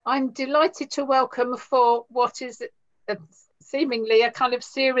I'm delighted to welcome for what is a, seemingly a kind of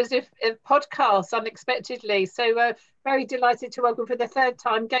series of podcasts unexpectedly. So very delighted to welcome for the third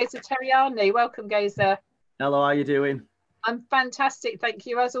time Geza Terjanyi. Welcome, Geza. Hello, how you doing? I'm fantastic, thank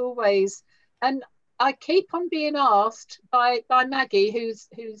you as always. And I keep on being asked by Maggie, whose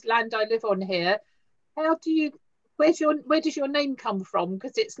land I live on here, how do you where does your name come from?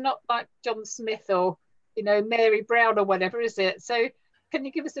 Because it's not like John Smith or Mary Brown or whatever, is it? So can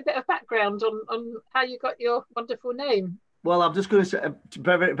you give us a bit of background on how you got your wonderful name? Well, I'm just going to say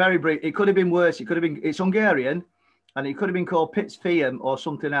very, very brief. It could have been worse. It could have been. It's Hungarian, and it could have been called Pitzfiam or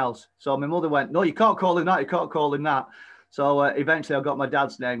something else. So my mother went, "No, you can't call him that. You can't call him that." So eventually, I got my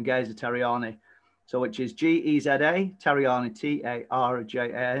dad's name, Geza Terjanyi, so which is Geza Terjanyi, Terjanyi,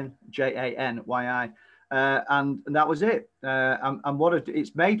 and that was it. And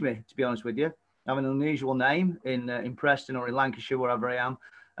it's made me, to be honest with you, have an unusual name in Preston or in Lancashire, wherever I am.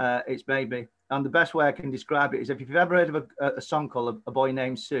 It's made me. And the best way I can describe it is if you've ever heard of a song called A Boy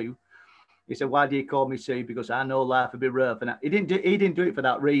Named Sue, he said, "Why do you call me Sue? Because I know life would be rough." And he didn't do it for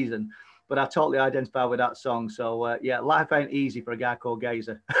that reason, but I totally identify with that song. So yeah, life ain't easy for a guy called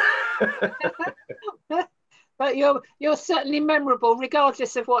Geza. But you're certainly memorable,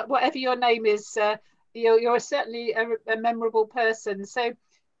 regardless of whatever your name is. You're certainly a memorable person. So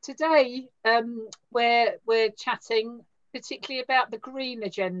today we're chatting particularly about the green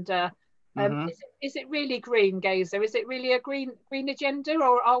agenda. Mm-hmm. Is it really green, Gazer? Is it really a green agenda,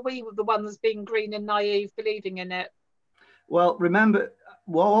 or are we the ones being green and naive, believing in it? Well, remember,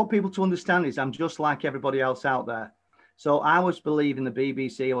 what I want people to understand is I'm just like everybody else out there. So I was believing the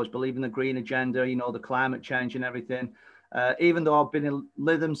BBC, I was believing the green agenda, the climate change and everything. Even though I've been in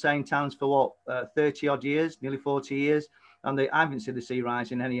Lytham, St. Anne's for 30 odd years, nearly 40 years, and I haven't seen the sea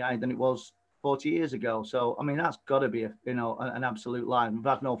rising any higher than it was 40 years ago. So, I mean, that's got to be an absolute lie. We've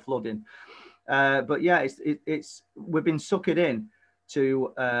had no flooding. But yeah, it's we've been suckered in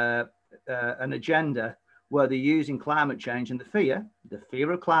to an agenda where they're using climate change and the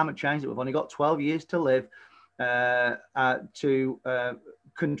fear of climate change that we've only got 12 years to live to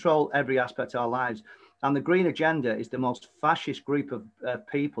control every aspect of our lives. And the green agenda is the most fascist group of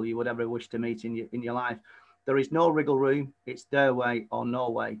people you would ever wish to meet in your life. There is no wriggle room. It's their way or no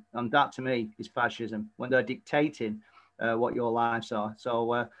way. And that to me is fascism, when they're dictating what your lives are.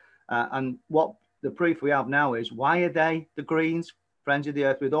 So, and what the proof we have now is, why are they, the Greens, Friends of the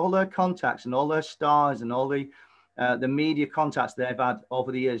Earth, with all their contacts and all their stars and all the media contacts they've had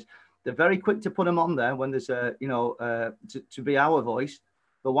over the years, they're very quick to put them on there when there's to be our voice.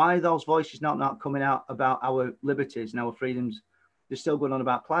 But why are those voices not coming out about our liberties and our freedoms? They're still going on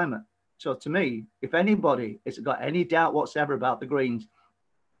about climate. So to me, if anybody has got any doubt whatsoever about the Greens,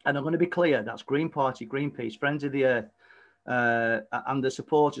 and I'm going to be clear, that's Green Party, Greenpeace, Friends of the Earth, and the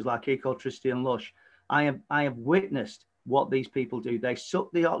supporters like Ecotricity and Lush, I have witnessed what these people do. They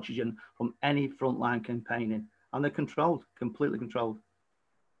suck the oxygen from any frontline campaigning, and they're controlled, completely controlled.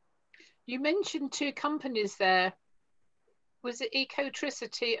 You mentioned two companies there. Was it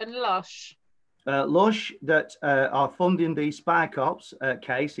Ecotricity and Lush? Lush that are funding the Spy Cops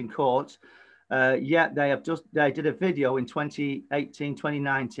case in court. Yet they did a video in 2018,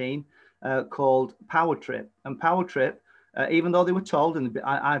 2019 called Power Trip. And Power Trip, even though they were told, and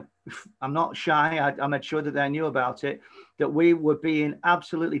I'm not shy, I made sure that they knew about it, that we were being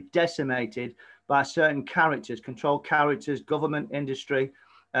absolutely decimated by certain characters, controlled characters, government, industry,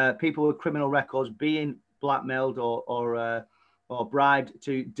 people with criminal records being blackmailed or bribed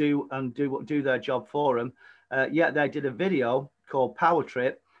to do their job for them. Yet they did a video called Power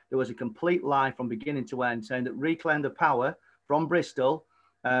Trip. There was a complete lie from beginning to end, saying that Reclaim the Power from Bristol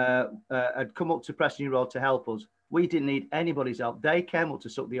had come up to Preston Road to help us. We didn't need anybody's help. They came up to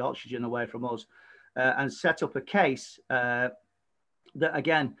suck the oxygen away from us and set up a case that,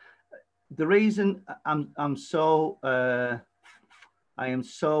 again, the reason I am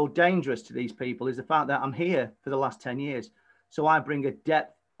so dangerous to these people is the fact that I'm here for the last 10 years. So I bring a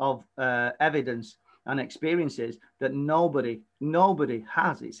depth of evidence and experiences that nobody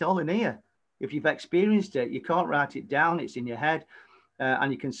has. It's all in here. If you've experienced it, you can't write it down. It's in your head,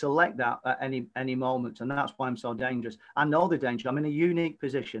 and you can select that at any moment. And that's why I'm so dangerous. I know the danger. I'm in a unique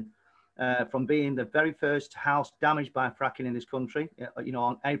position from being the very first house damaged by fracking in this country.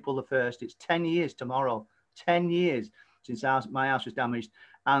 On April the 1st, it's 10 years tomorrow. 10 years since my house was damaged,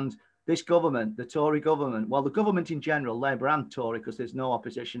 and this government, the Tory government, well, the government in general, Labour and Tory, because there's no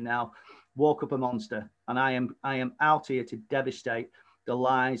opposition now, woke up a monster. And I am out here to devastate the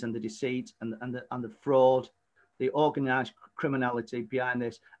lies and the deceit and the fraud, the organised criminality behind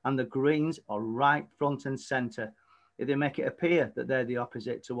this. And the Greens are right front and centre. They make it appear that they're the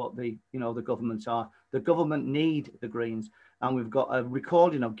opposite to what the governments are. The government need the Greens. And we've got a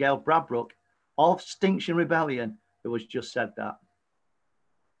recording of Gail Bradbrook of Extinction Rebellion who has just said that.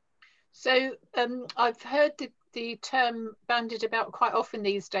 So I've heard the term bandied about quite often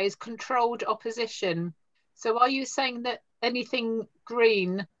these days, controlled opposition. So are you saying that anything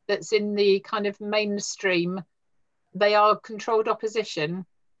green that's in the kind of mainstream, they are controlled opposition?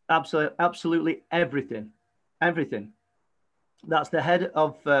 Absolutely everything. That's the head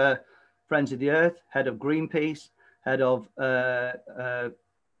of Friends of the Earth, head of Greenpeace, head of the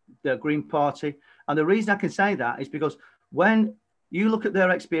Green Party. And the reason I can say that is because when you look at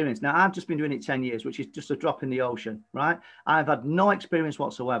their experience, now I've just been doing it 10 years, which is just a drop in the ocean, right? I've had no experience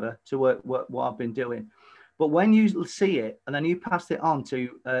whatsoever to work what I've been doing. But when you see it and then you pass it on to,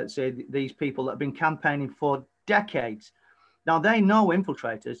 say, these people that have been campaigning for decades, now they know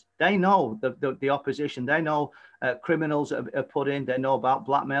infiltrators, they know the opposition, they know criminals are put in, they know about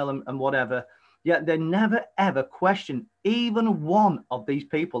blackmail and whatever. Yet they never ever question even one of these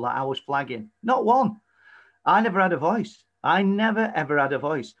people that I was flagging. Not one. I never had a voice. I never ever had a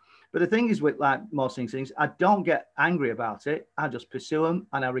voice. But the thing is with like most things, I don't get angry about it. I just pursue them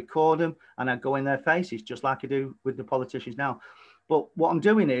and I record them and I go in their faces just like I do with the politicians now. But what I'm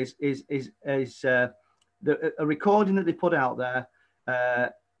doing is a recording that they put out there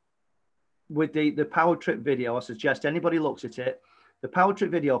with the power trip video. I suggest anybody looks at it. The power trip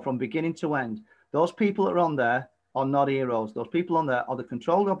video from beginning to end. Those people that are on there are not heroes. Those people on there are the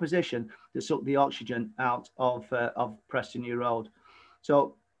controlled opposition that suck the oxygen out of Preston New Road.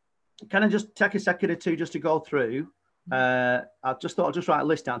 So can I just take a second or two just to go through? I just thought I'd just write a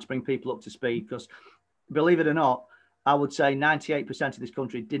list down to bring people up to speed, because believe it or not, I would say 98% of this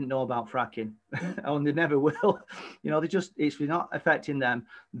country didn't know about fracking and they never will. It's not affecting them.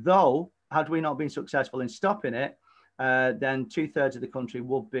 Though, had we not been successful in stopping it, then 2/3 of the country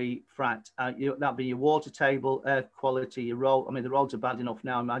would be fracked. That'd be your water table, air quality, your road. I mean, the roads are bad enough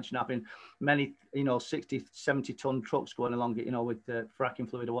now. Imagine having many, 60, 70 ton trucks going along it, with fracking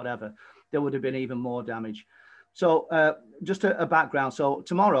fluid or whatever. There would have been even more damage. So just a background. So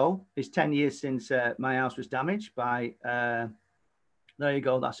tomorrow is 10 years since my house was damaged by, there you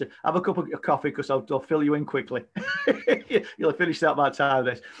go. That's it. Have a cup of coffee because I'll fill you in quickly. You'll finish that by the time of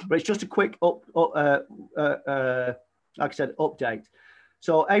this. But it's just a quick like I said, update.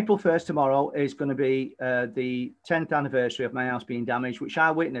 So April 1st tomorrow is going to be the 10th anniversary of my house being damaged, which I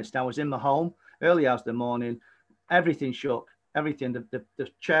witnessed. I was in my home early hours of the morning. Everything shook. Everything.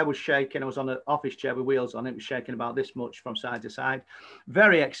 The chair was shaking. I was on an office chair with wheels on it. It was shaking about this much from side to side.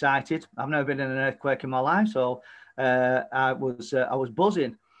 Very excited. I've never been in an earthquake in my life, so I was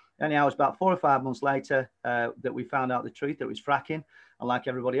buzzing. Anyhow, it was about 4 or 5 months later that we found out the truth, that it was fracking. And like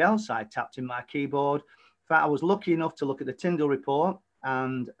everybody else, I tapped in my keyboard. In fact, I was lucky enough to look at the Tyndall report,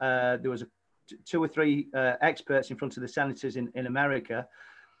 and there was 2 or 3 experts in front of the senators in America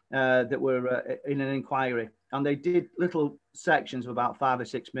that were in an inquiry, and they did little sections of about 5 or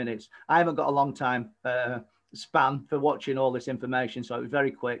 6 minutes. I haven't got a long time span for watching all this information, so it was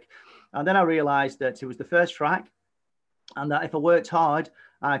very quick. And then I realized that it was the first frack, and that if I worked hard,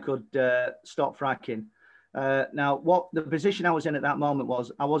 I could stop fracking. Now, what the position I was in at that moment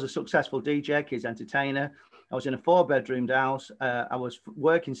was, I was a successful DJ, kids entertainer. I was in a 4-bedroomed house. I was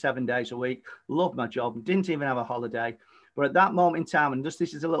working 7 days a week, loved my job, didn't even have a holiday. But at that moment in time, and just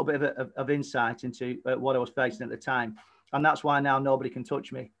this is a little bit of insight into what I was facing at the time. And that's why now nobody can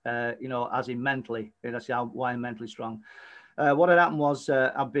touch me, as in mentally. That's why I'm mentally strong. What had happened was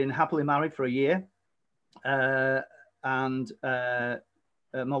I've been happily married for a year. And my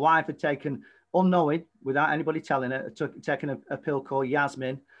wife had taken, unknowing, without anybody telling her, taken a pill called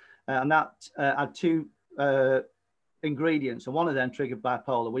Yasmin. And that had 2 ingredients. And one of them triggered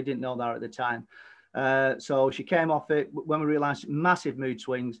bipolar. We didn't know that at the time. So she came off it when we realized massive mood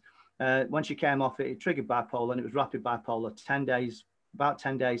swings. When she came off it, it triggered bipolar, and it was rapid bipolar. 10 days, about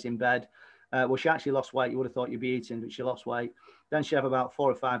 10 days in bed. Well, she actually lost weight. You would have thought you'd be eating, but she lost weight. Then she had about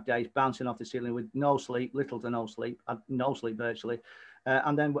 4 or 5 days bouncing off the ceiling with no sleep, little to no sleep, no sleep virtually.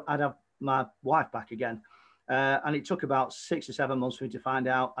 And then I'd have my wife back again. And it took about 6 or 7 months for me to find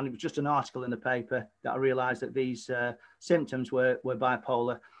out. And it was just an article in the paper that I realized that these symptoms were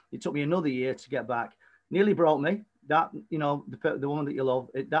bipolar. It took me another year to get back. Nearly broke me. That, the woman that you love,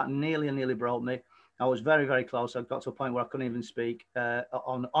 that nearly broke me. I was very, very close. I got to a point where I couldn't even speak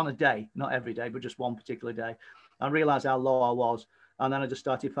on a day, not every day, but just one particular day. I realized how low I was. And then I just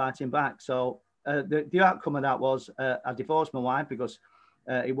started fighting back. So the outcome of that was I divorced my wife because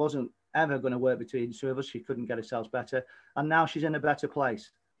it wasn't ever going to work between the 2 of us. She couldn't get herself better. And now she's in a better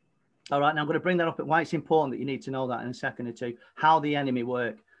place. All right, now I'm going to bring that up at why it's important that you need to know that in a second or two, how the enemy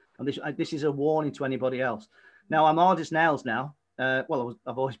work. And this is a warning to anybody else. Now, I'm hard as nails now. Well,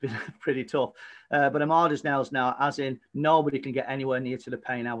 I've always been pretty tough, but I'm hard as nails now, as in nobody can get anywhere near to the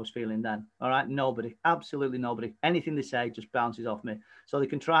pain I was feeling then. All right, nobody, absolutely nobody. Anything they say just bounces off me. So they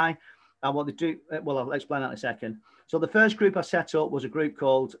can try. And what they do, well, I'll explain that in a second. So the first group I set up was a group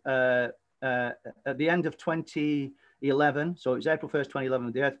called, at the end of 2011, so it was April 1st, 2011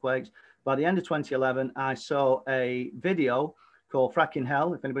 with the earthquakes. By the end of 2011, I saw a video called Fracking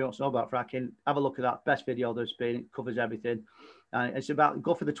Hell. If anybody wants to know about fracking, have a look at that. Best video there's been. It covers everything. It's about,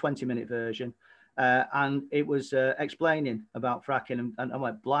 go for the 20-minute version. And it was explaining about fracking. And I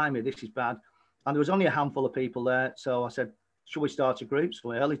went, blimey, this is bad. And there was only a handful of people there. So I said, should we start a group?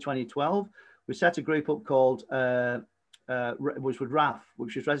 So early 2012, we set a group up called, which was RAF,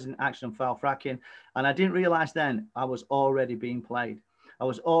 which was Resident Action on Foul Fracking. And I didn't realize then I was already being played. I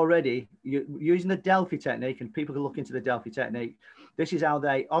was already using the Delphi technique, and people can look into the Delphi technique. This is how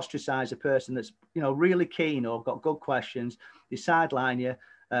they ostracize a person that's, you know, really keen or got good questions. They sideline you,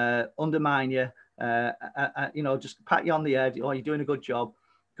 undermine you, you know, just pat you on the head. Oh, you're doing a good job.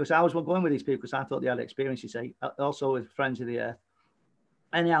 Because I was going with these people because I thought they had experience, you see, also with Friends of the Earth.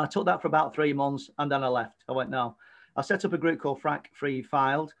 Anyhow, I took that for about 3 months and then I left. I went, no. I set up a group called Frack Free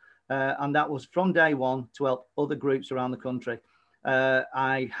Filed, and that was from day one to help other groups around the country.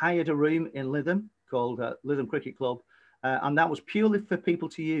 I hired a room in Lytham called Lytham Cricket Club, and that was purely for people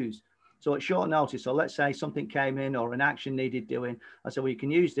to use. So at short notice, so let's say something came in or an action needed doing, I said, well, you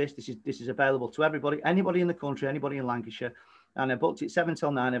can use this. This is available to everybody, anybody in the country, anybody in Lancashire. And I booked it 7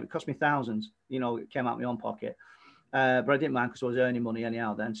 till 9. It cost me thousands. You know, it came out of my own pocket, but I didn't mind because I was earning money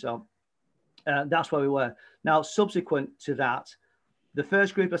anyhow then. So that's where we were. Now, subsequent to that, the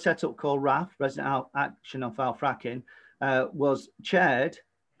first group I set up called RAF, Resident Action on Foul Fracking, was chaired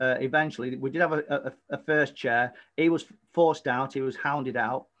eventually. We did have a first chair. He was forced out. He was hounded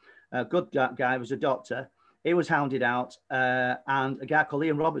out. A good guy, was a doctor. He was hounded out. And a guy called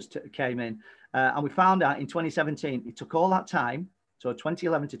Ian Roberts came in. And we found out in 2017, it took all that time, so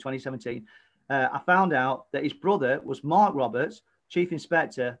 2011 to 2017, I found out that his brother was Mark Roberts, Chief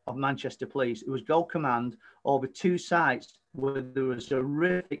Inspector of Manchester Police. It was Gold Command over 2 sites where there was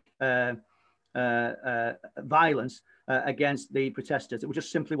horrific violence against the protesters. It was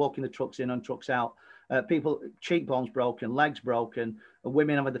just simply walking the trucks in and trucks out. People, cheekbones broken, legs broken,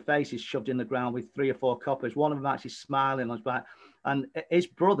 women having their faces shoved in the ground with 3 or 4 coppers. One of them actually smiling on his back. And his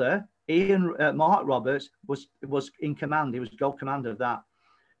brother, Mark Roberts, was in command. He was Gold Commander of that.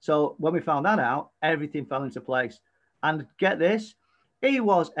 So when we found that out, everything fell into place. And get this, he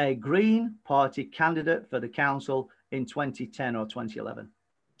was a Green Party candidate for the council in 2010 or 2011.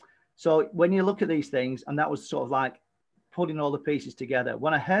 So when you look at these things, and that was sort of like putting all the pieces together.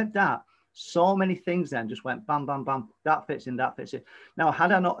 When I heard that, so many things then just went bam, bam, bam. That fits in, that fits in. Now,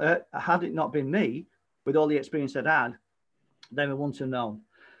 had it not been me, with all the experience I'd had, they would want to know.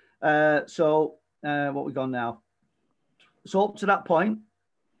 What we got now? So up to that point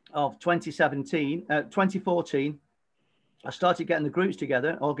of 2014, I started getting the groups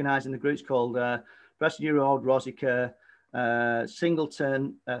together, organising the groups called Preston New Road, Rosica,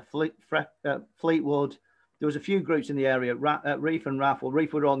 Singleton, Fleetwood. There was a few groups in the area, Reef and RAF. Well,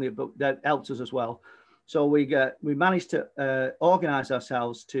 Reef were on the, but that helped us as well. So we managed to organise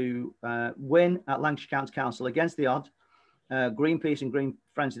ourselves to win at Lancashire County Council against the odds. Greenpeace and Green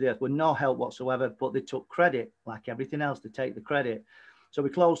Friends of the Earth were no help whatsoever, but they took credit, like everything else, to take the credit. So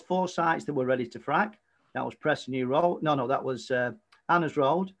we closed 4 sites that were ready to frack. That was Preston New Road. No, that was Anna's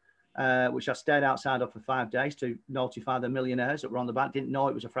Road, which I stayed outside of for 5 days to notify the millionaires that were on the back. Didn't know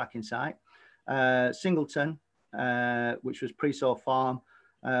it was a fracking site. Singleton, which was Presaw Farm.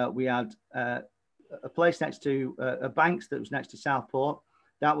 We had a place next to a banks that was next to Southport.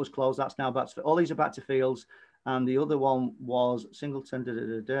 That was closed. That's now back to, all these are back to fields. And the other one was Singleton.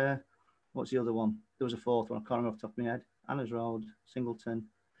 What's the other one? There was a 4th one. I can't remember off the top of my head. Anna's Road, Singleton.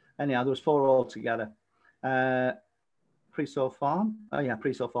 Anyhow, there was 4 altogether. Presaw Farm. Oh yeah,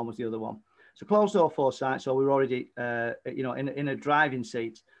 Presaw Farm was the other one. So closed all 4 sites. So we were already, in a driving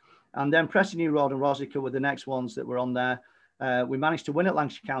seat. And then Preston New Road and Rosica were the next ones that were on there. We managed to win at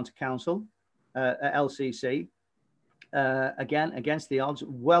Lancashire County Council at LCC. Again, against the odds,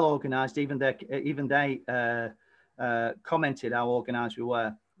 well organised. Even they commented how organised we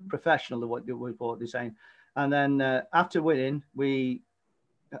were, professional, what they're saying. And then after winning, Sajid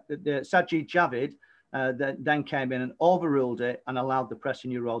Javid then came in and overruled it and allowed the Preston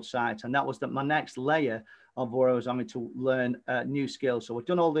New Road site. And that was my next layer of where I was having to learn new skills. So we've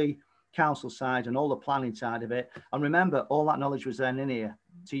done all the council side and all the planning side of it. And remember, all that knowledge was then in here.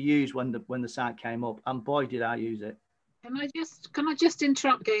 to use when the site came up, and boy did I use it. Can I just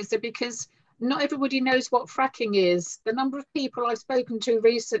interrupt, Geza, because not everybody knows what fracking is. The number of people I've spoken to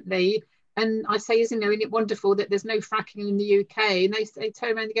recently, and I say, isn't it wonderful that there's no fracking in the UK? And they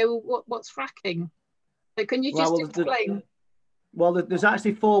turn around and go, well, what's fracking? So can you just explain? There's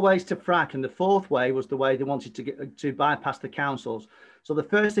actually 4 ways to frack, and the 4th way was the way they wanted to bypass the councils. So the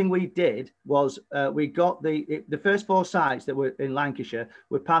first thing we did was we got the first 4 sites that were in Lancashire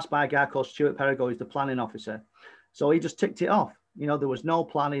were passed by a guy called Stuart Perigo, who's the planning officer. So he just ticked it off. There was no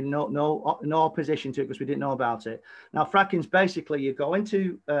planning, no opposition to it because we didn't know about it. Now, fracking's basically you go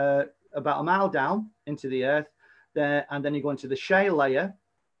into about a mile down into the earth there, and then you go into the shale layer,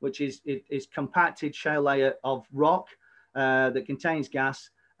 which is compacted shale layer of rock that contains gas.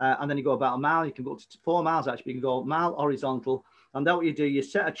 And then you go about a mile. You can go up to 4 miles actually. You can go a mile horizontal. And then what you do, you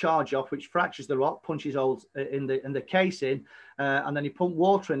set a charge off, which fractures the rock, punches holes in the casing, and then you pump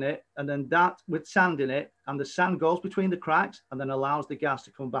water in it, and then that with sand in it, and the sand goes between the cracks and then allows the gas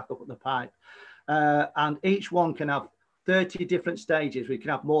to come back up at the pipe. And each one can have 30 different stages. We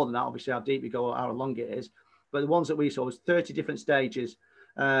can have more than that, obviously, how deep you go or how long it is. But the ones that we saw was 30 different stages.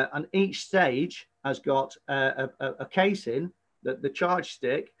 And each stage has got a casing, the charge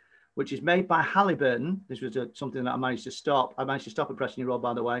stick, which is made by Halliburton. This was something that I managed to stop. I managed to stop at Preston Road,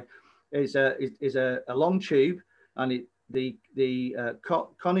 by the way. Is a long tube, and the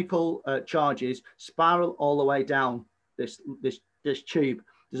conical charges spiral all the way down this tube.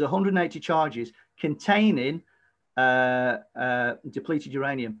 There's 180 charges containing depleted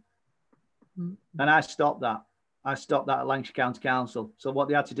uranium, and I stopped that. At Lancashire County Council. So what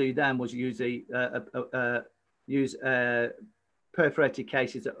they had to do then was use perforated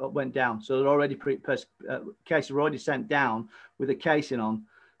cases that went down. So they're already cases were already sent down with a casing on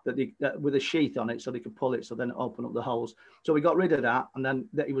with a sheath on it, so they could pull it, so then open up the holes. So we got rid of that, and then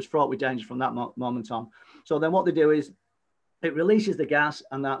it was fraught with danger from that moment on. So then what they do is it releases the gas,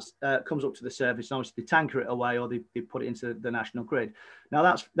 and that comes up to the surface. And obviously they tanker it away, or they put it into the national grid. Now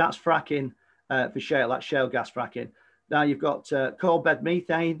that's fracking for shale. That's shale gas fracking. Now you've got coal bed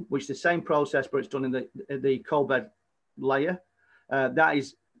methane, which is the same process, but it's done in the coal bed layer.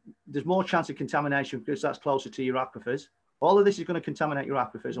 There's more chance of contamination because that's closer to your aquifers. All of this is going to contaminate your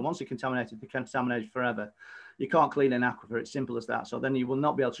aquifers, and once they're contaminated, they're contaminated forever. You can't clean an aquifer. It's simple as that. So then you will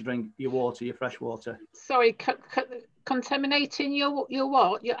not be able to drink your water, your fresh water. Sorry, contaminating your what?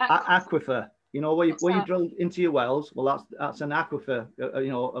 Your aquifer. Where you drill into your wells. Well, that's an aquifer.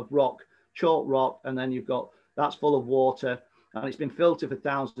 Of rock, chalk rock, and then that's full of water. And it's been filtered for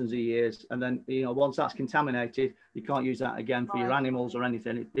thousands of years, and then once that's contaminated, you can't use that again for your animals or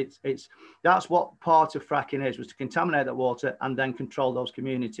anything. That's what part of fracking was to contaminate that water and then control those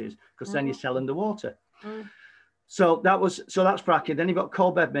communities, because then you're selling the water. So that's fracking. Then you've got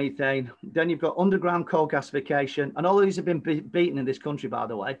coal bed methane. Then you've got underground coal gasification, and all of these have been beaten in this country, by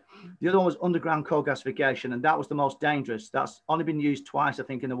the way. The other one was underground coal gasification, and that was the most dangerous. That's only been used twice, I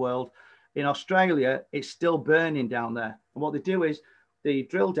think, in the world. In Australia, it's still burning down there. And what they do is they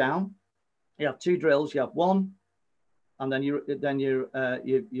drill down. You have 2 drills. You have one, and then you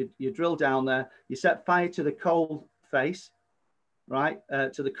drill down there. You set fire to the coal face, right,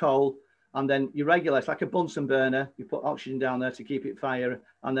 to the coal, and then you regulate. It's like a Bunsen burner. You put oxygen down there to keep it fire,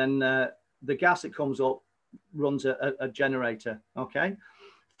 and then the gas that comes up runs a generator. Okay.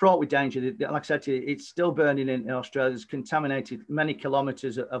 Fraught with danger. Like I said to you, it's still burning in Australia. It's contaminated many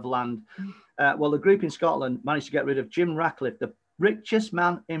kilometres of land. Well, the group in Scotland managed to get rid of Jim Ratcliffe, the richest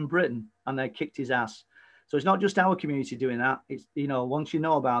man in Britain, and they kicked his ass. So it's not just our community doing that. It's, once you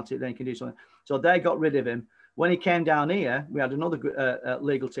know about it, then you can do something. So they got rid of him. When he came down here, we had another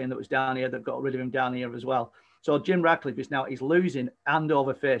legal team that was down here that got rid of him down here as well. So Jim Ratcliffe he's losing hand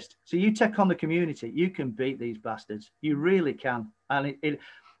over fist. So you take on the community, you can beat these bastards. You really can. And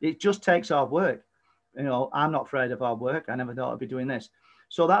it just takes hard work. I'm not afraid of hard work. I never thought I'd be doing this.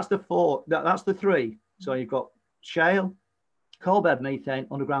 So that's the 4. That's the 3. So you've got shale, coal bed methane,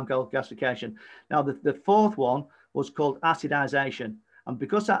 underground coal gasification. Now the 4th one was called acidization, and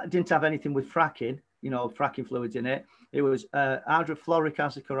because that didn't have anything with fracking, fracking fluids in it, it was hydrofluoric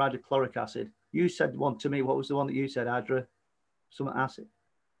acid or hydrochloric acid. You said one to me. What was the one that you said? Some acid.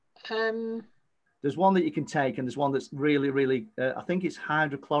 There's one that you can take, and there's one that's really, really, I think it's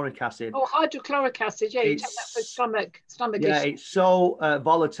hydrochloric acid. Oh, hydrochloric acid, yeah, you take that for stomach yeah, issue. It's so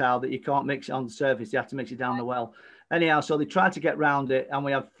volatile that you can't mix it on the surface. You have to mix it down the well. Anyhow, so they tried to get around it, and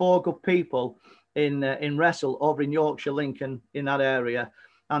we had 4 good people in Wrestle over in Yorkshire, Lincoln, in that area.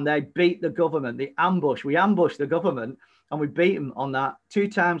 and they beat the government. We ambushed the government, and we beat them on that 2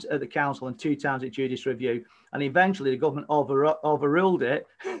 times at the council and 2 times at judicial review. And eventually the government overruled it,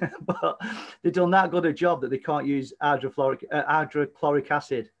 but they've done that good a job that they can't use hydrochloric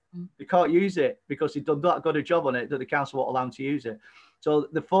acid. They can't use it because they've done that good a job on it that the council won't allow them to use it. So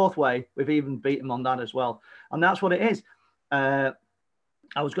the 4th way, we've even beaten them on that as well. And that's what it is. I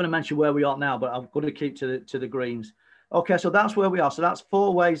was going to mention where we are now, but I'm going to keep to the Greens. Okay, so that's where we are. So that's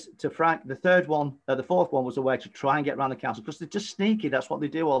 4 ways to frack. The 4th one was a way to try and get around the council, because they're just sneaky. That's what they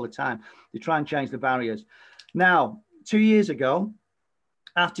do all the time. They try and change the barriers. Now, 2 years ago,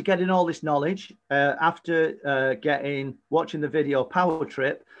 after getting all this knowledge, after watching the video Power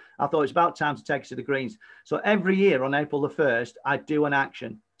Trip, I thought it's about time to take it to the Greens. So every year on April the 1st, I do an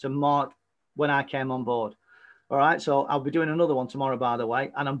action to mark when I came on board. All right, so I'll be doing another one tomorrow, by the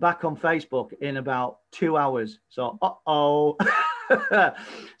way, and I'm back on Facebook in about 2 hours. So, but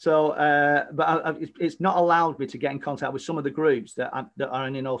it's not allowed me to get in contact with some of the groups that are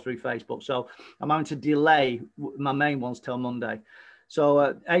in all through Facebook. So I'm having to delay my main ones till Monday.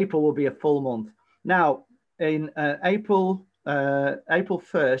 So April will be a full month. Now, in April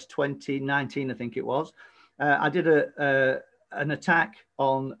 1st, 2019, I think it was, I did an attack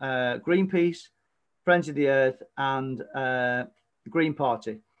on Greenpeace, Friends of the Earth, and the Green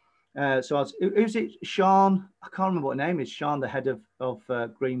Party. So who's it? Sean, I can't remember what her name is. Sean, the head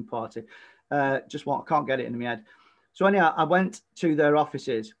of Green Party. I can't get it in my head. So anyhow, I went to their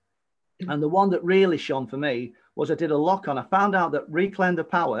offices, and the one that really shone for me was I did a lock on. I found out that Reclaim the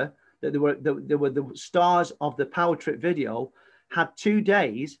Power, that they were the stars of the Power Trip video, had 2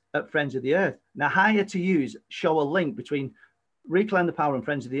 days at Friends of the Earth. Now, I had to show a link between Reclaim the Power and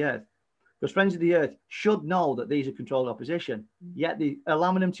Friends of the Earth, because Friends of the Earth should know that these are controlled opposition, yet they're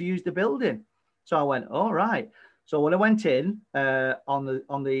allowing them to use the building. So I went, all right. So when I went in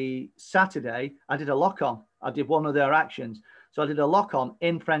on the Saturday, I did a lock on. I did one of their actions. So I did a lock on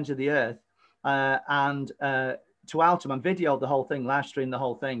in Friends of the Earth, and to out them and videoed the whole thing, live streamed the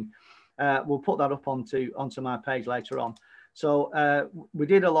whole thing. We'll put that up onto my page later on. So we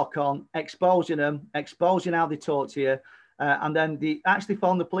did a lock on, exposing them, exposing how they talk to you. And then they actually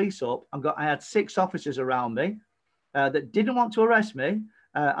phoned the police up. I had 6 officers around me that didn't want to arrest me.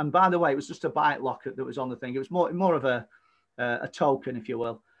 And by the way, it was just a bike lock that was on the thing. It was more of a token, if you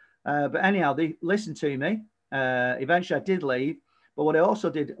will. But anyhow, they listened to me. Eventually, I did leave. But what I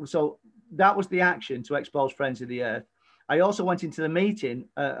also did, so that was the action to expose Friends of the Earth. I also went into the meeting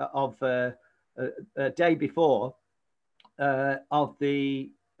of a day before of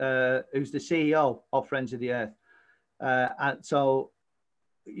who's the CEO of Friends of the Earth. And so,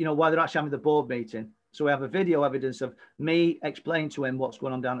 why they're actually having the board meeting. So we have a video evidence of me explaining to him what's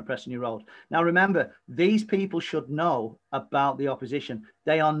going on down at Preston New Road. Now, remember, these people should know about the opposition.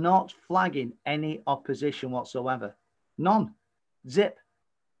 They are not flagging any opposition whatsoever. None. Zip.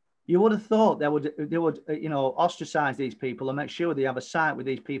 You would have thought they would ostracize these people and make sure they have a site with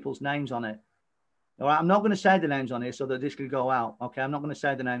these people's names on it. All right, I'm not going to say the names on here so that this could go out. Okay, I'm not going to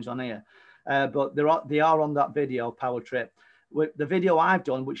say the names on here. But they are on that video, Power Trip. The video I've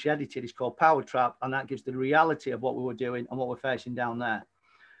done, which she edited, is called Power Trap, and that gives the reality of what we were doing and what we're facing down there.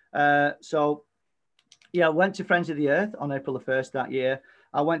 So, yeah, I went to Friends of the Earth on April the 1st that year.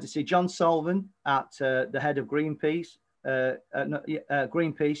 I went to see John Sullivan at the head of Greenpeace, at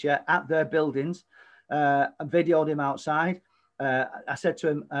their buildings. I videoed him outside. I said to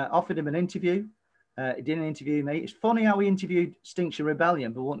him, offered him an interview. He didn't interview me. It's funny how he interviewed Extinction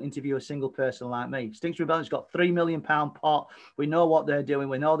Rebellion, but won't interview a single person like me. Extinction Rebellion's got £3 million pot. We know what they're doing.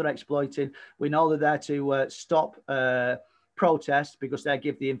 We know they're exploiting. We know they're there to stop protests, because they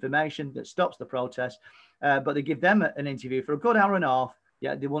give the information that stops the protest. But they give them an interview for a good hour and a half.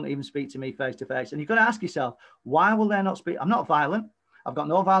 Yeah, they won't even speak to me face to face. And you've got to ask yourself, why will they not speak? I'm not violent. I've got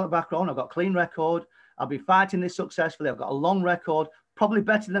no violent background. I've got a clean record. I've been fighting this successfully. I've got a long record, probably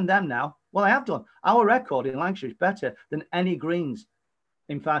better than them now. Well, I have done. Our record in Lancashire is better than any Greens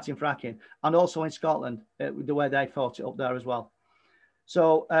in fighting fracking, and also in Scotland, the way they fought it up there as well.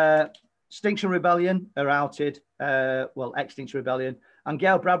 So Extinction Rebellion are outed, Extinction Rebellion, and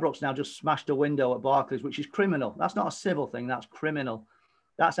Gail Bradbrook's now just smashed a window at Barclays, which is criminal. That's not a civil thing, that's criminal.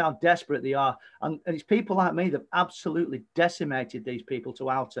 That's how desperate they are. And it's people like me that absolutely decimated these people to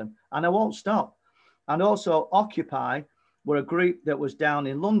out them, and I won't stop. And also Occupy were a group that was down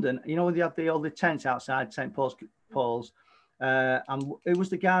in London. You know, they had all the tents outside St. Paul's. And it was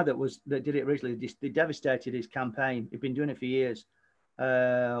the guy that did it originally. They devastated his campaign. He'd been doing it for years.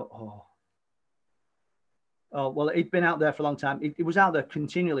 Well, he'd been out there for a long time. He was out there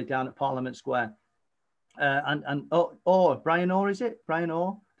continually down at Parliament Square. Brian Orr, is it? Brian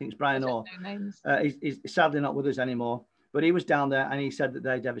Orr? I think it's Brian Orr. He's sadly not with us anymore. But he was down there and he said that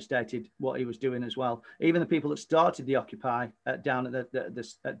they devastated what he was doing as well. Even the people that started the Occupy down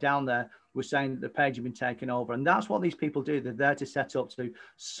there were saying that the page had been taken over. And that's what these people do. They're there to set up to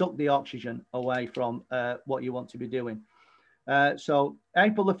suck the oxygen away from what you want to be doing. So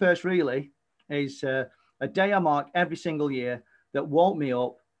April the 1st really is a day I mark every single year that woke me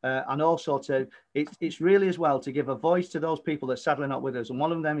up. And also it's really as well to give a voice to those people that sadly not with us. And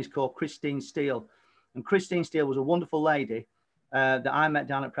one of them is called Christine Steele. And Christine Steele was a wonderful lady that I met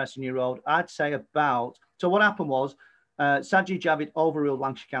down at Preston New Road. I'd say so what happened was Sajid Javid overruled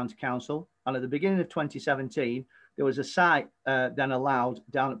Lancashire County Council. And at the beginning of 2017, there was a site then allowed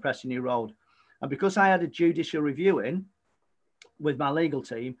down at Preston New Road. And because I had a judicial review in with my legal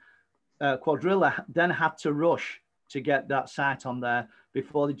team, Quadrilla then had to rush to get that site on there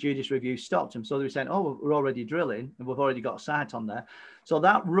before the judicial review stopped them. So they were saying, oh, we're already drilling and we've already got a site on there. So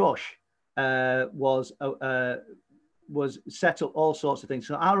that rush was set up all sorts of things.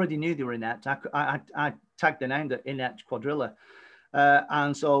 So I already knew they were inept. I tagged the name, the inept Quadrilla.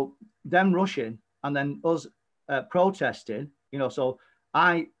 And so them rushing and then us protesting, so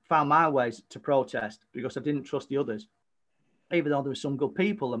I found my ways to protest because I didn't trust the others, even though there were some good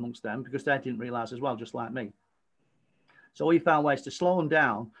people amongst them because they didn't realize as well, just like me. So we found ways to slow them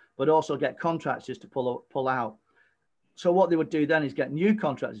down, but also get contractors to pull out. So what they would do then is get new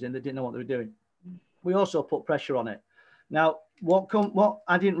contractors in that didn't know what they were doing. We also put pressure on it. Now, what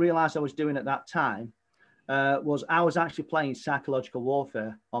I didn't realize I was doing at that time was I was actually playing psychological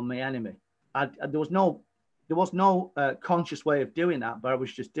warfare on my enemy. There was no conscious way of doing that, but I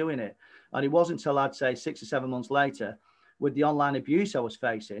was just doing it. And it wasn't until I'd say 6 or 7 months later, with the online abuse I was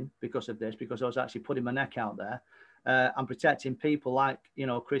facing because of this, because I was actually putting my neck out there and protecting people like,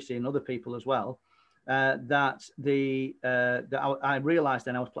 Chrissy and other people as well, that I realized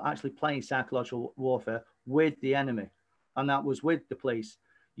then I was actually playing psychological warfare with the enemy. And that was with the police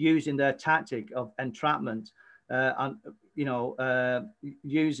using their tactic of entrapment and,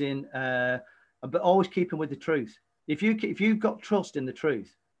 using, but always keeping with the truth. If you've got trust in the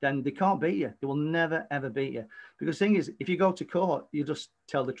truth, then they can't beat you. They will never, ever beat you. Because the thing is, if you go to court, you just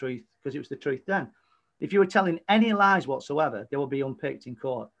tell the truth because it was the truth then. If you were telling any lies whatsoever, they will be unpicked in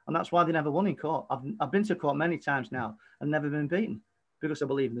court. And that's why they never won in court. I've been to court many times now and never been beaten because I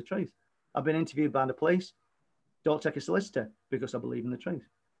believe in the truth. I've been interviewed by the police. Don't take a solicitor because I believe in the truth.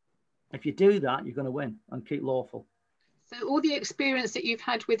 If you do that, you're going to win and keep lawful. So all the experience that you've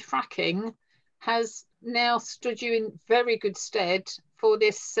had with fracking has now stood you in very good stead for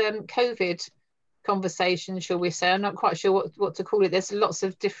this COVID conversation, shall we say. I'm not quite sure what to call it. There's lots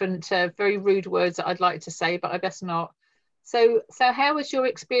of different very rude words that I'd like to say, but I best not. So how was your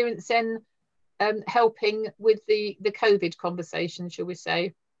experience then helping with the COVID conversation, shall we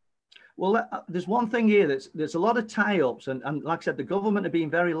say? Well, there's one thing here there's a lot of tie-ups, and like I said, the government are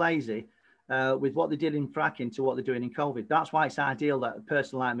being very lazy with what they did in fracking to what they're doing in COVID. That's why it's ideal that a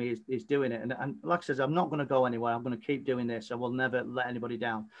person like me is doing it. And like I said, I'm not going to go anywhere. I'm going to keep doing this. I will never let anybody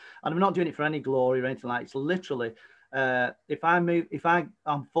down. And I'm not doing it for any glory or anything like that. It's literally, if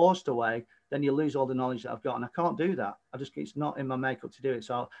I'm forced away, then you lose all the knowledge that I've got. And I can't do that. It's not in my makeup to do it.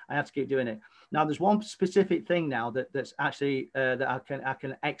 So I have to keep doing it. Now, there's one specific thing now that's actually that I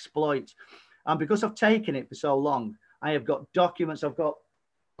can exploit. And because I've taken it for so long, I have got documents. I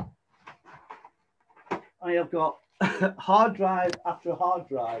have got hard drive after hard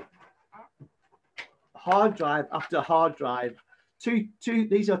drive after hard drive.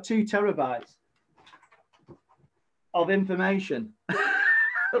 These are 2 terabytes of information,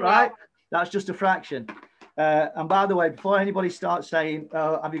 right? That's just a fraction. And by the way, before anybody starts saying,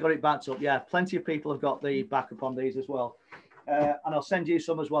 have you got it backed up? Yeah, plenty of people have got the backup on these as well. And I'll send you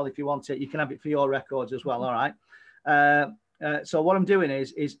some as well if you want it. You can have it for your records as well, all right? So what I'm doing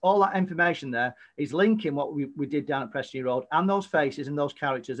is all that information there is linking what we did down at Preston Road and those faces and those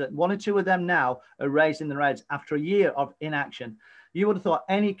characters. That 1 or 2 of them now are raising their heads after a year of inaction. You would have thought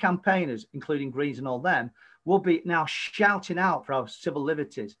any campaigners, including Greens and all them, will be now shouting out for our civil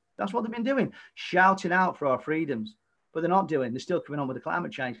liberties. That's what they've been doing, shouting out for our freedoms. But they're not doing. They're still coming on with the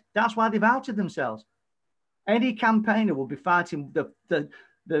climate change. That's why they've outed themselves. Any campaigner will be fighting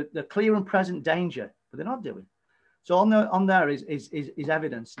the clear and present danger, but they're not doing. So on there is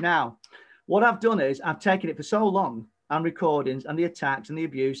evidence. Now, what I've done is I've taken it for so long and recordings and the attacks and the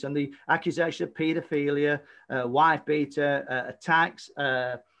abuse and the accusation of paedophilia, wife beater, attacks,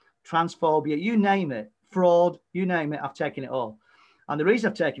 transphobia, you name it, fraud, you name it, I've taken it all. And the reason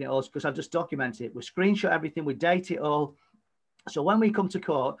I've taken it all is because I've just documented it. We screenshot everything, we date it all, So when we come to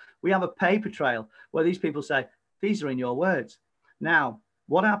court, we have a paper trail where these people say, these are in your words. Now,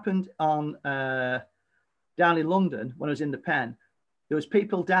 what happened on down in London when I was in the pen, there was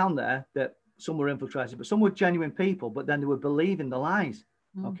people down there that some were infiltrated, but some were genuine people, but then they were believing the lies.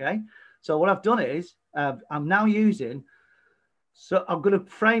 Okay. So what I've done is I'm now using, so I'm going to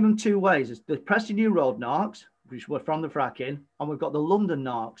frame them two ways. It's the Preston New Road narcs, which were from the fracking, and we've got the London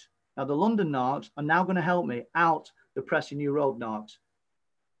narcs. Now the London narcs are now going to help me out the Preston New Road narcs.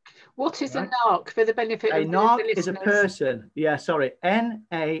 What is a narc for the benefit of a narc the listeners? is a person. Yeah, sorry.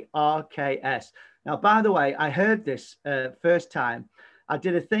 Narks. Now, by the way, I heard this first time. I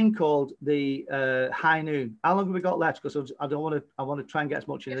did a thing called the High Noon. How long have we got left? Because I want to try and get as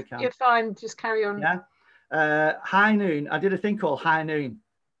much in as I can. You're fine. Just carry on. Yeah. High Noon. I did a thing called High Noon.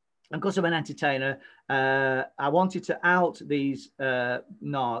 And because I'm an entertainer, I wanted to out these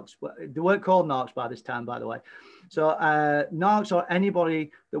narcs. They weren't called narcs by this time, by the way. So narcs are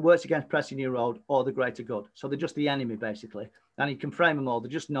anybody that works against Preston New Road or the greater good. So they're just the enemy, basically. And you can frame them all.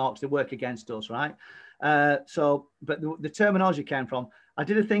 They're just narcs. They work against us, right? But the terminology came from, I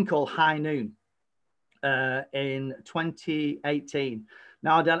did a thing called High Noon in 2018.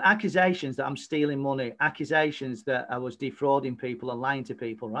 Now, I've done accusations that I'm stealing money, accusations that I was defrauding people and lying to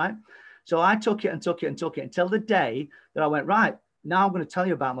people, right? So I took it until the day that I went, right, now I'm going to tell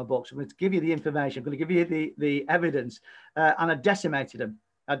you about my books. I'm going to give you the information. I'm going to give you the evidence. And I decimated them.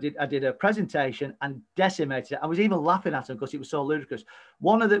 I did a presentation and decimated it. I was even laughing at them because it was so ludicrous.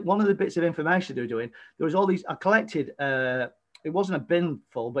 One of the bits of information they were doing, there was all these, I collected, it wasn't a bin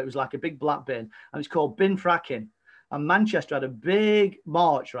full, but it was like a big black bin. And it's called bin fracking. And Manchester had a big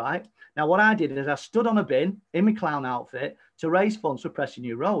march, right? Now, what I did is I stood on a bin in my clown outfit to raise funds for Preston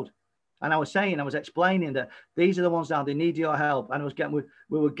New Road. And I was explaining that these are the ones now, they need your help. And we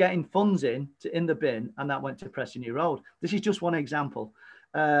were getting funds in the bin, and that went to Preston New Road. This is just one example.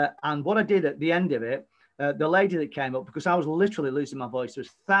 And what I did at the end of it, the lady that came up, because I was literally losing my voice, there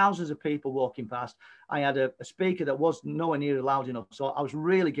was thousands of people walking past. I had a speaker that was nowhere near loud enough. So I was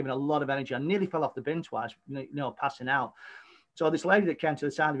really giving a lot of energy. I nearly fell off the bin twice, passing out. So this lady that came to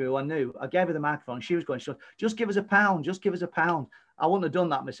the side of me who I knew, I gave her the microphone. And she was going, just give us a pound, just give us a pound. I wouldn't have done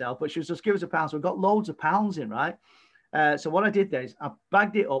that myself, but she was just give us a pound. So we got loads of pounds in, right? So what I did there is I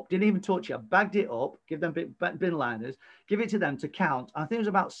bagged it up, didn't even touch it. I bagged it up, give them bin liners, give it to them to count. I think it was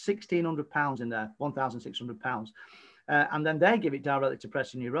about £1,600 in there, £1,600. And then they give it directly to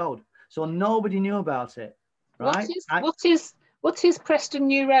Preston New Road. So nobody knew about it, right? What is Preston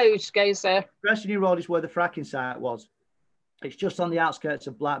New Road, Geza? Preston New Road is where the fracking site was. It's just on the outskirts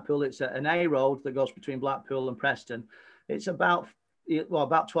of Blackpool. It's an A road that goes between Blackpool and Preston. It's about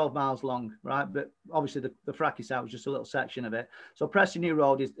 12 miles long, right? But obviously the fracking site was just a little section of it. So Preston New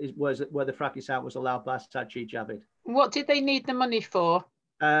Road was where the fracking site was allowed by Sajid Javid. What did they need the money for?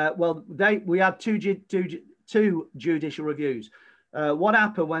 We had two judicial reviews. What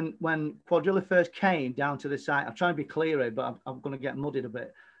happened when Quadrilla first came down to the site? I'm trying to be clear here, but I'm going to get muddied a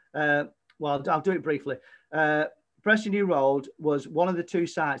bit. Well, I'll do it briefly. Preston New Road was one of the two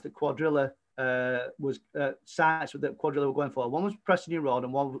sites that Quadrilla sites that Quadrilla were going for. One was Preston New Road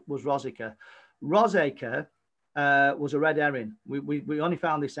and one was Rosacre. Rosacre was a red herring. We only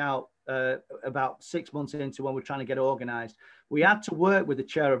found this out about 6 months into when we're trying to get organised. We had to work with the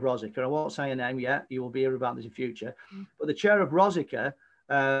chair of Rosacre. I won't say her name yet. You will be hearing about this in future. But the chair of Rosacre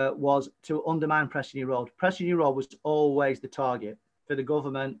was to undermine Preston New Road. Preston New Road was always the target for the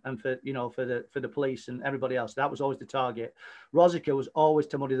government and for the police and everybody else. That was always the target. Rosacre was always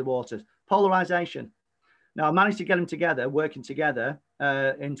to muddy the waters. Polarisation. Now I managed to get them together, working together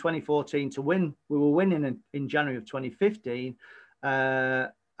in 2014 to win. We were winning in January of 2015,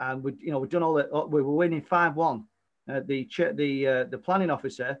 and we'd done all that. We were winning 5-1. The planning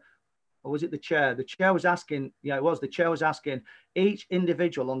officer, or was it the chair? The chair was asking. Yeah, it was. The chair was asking each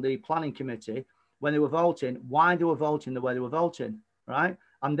individual on the planning committee when they were voting why they were voting the way they were voting. Right,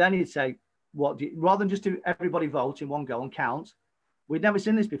 and then he'd say, rather than just do everybody vote in one go and count, we'd never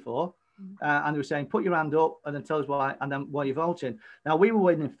seen this before, and they were saying, put your hand up and then tell us why, and then why you're voting. Now we were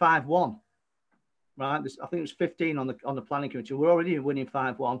winning 5-1, right? I think it was 15 on the planning committee. We're already winning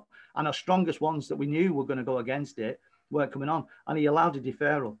 5-1, and our strongest ones that we knew were going to go against it weren't coming on, and he allowed a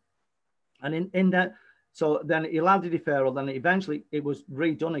deferral, and in that, so then he allowed a deferral. Then eventually it was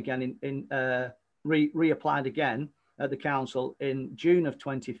redone again reapplied again at the council in June of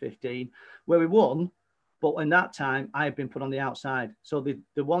 2015, where we won. But in that time, I had been put on the outside. So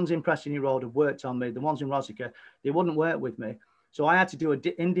the ones in Preston New Road have worked on me. The ones in Rosacre, they wouldn't work with me. So I had to do an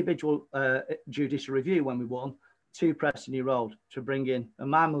individual judicial review when we won. to Preston New Road to bring in,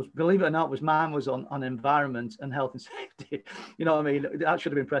 and mine was, believe it or not, mine was on environment and health and safety. You know what I mean? That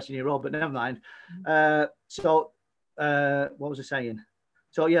should have been Preston New Road, but never mind. What was I saying?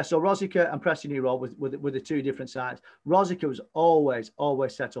 So yeah, so Rosica and Preston New Road were the two different sites. Rosica was always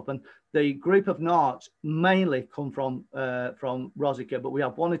set up, and the group of Narcs mainly come from Rosica, but we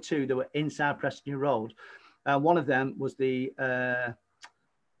have one or two that were inside Preston New Road. One of them was the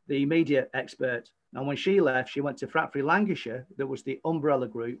media expert. And when she left, she went to Frack Free Lancashire, that was the umbrella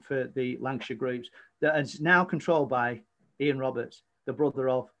group for the Lancashire groups, that is now controlled by Ian Roberts, the brother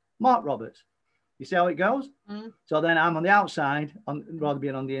of Mark Roberts. You see how it goes? So then I'm on the outside rather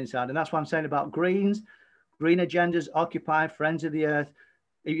being on the inside. And that's what I'm saying about Greens, Green Agendas, Occupy, Friends of the Earth.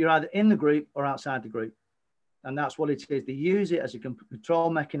 You're either in the group or outside the group. And that's what it is. They use it as a control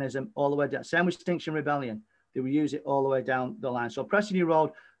mechanism all the way down. Same with Extinction Rebellion. They will use it all the way down the line. So Preston New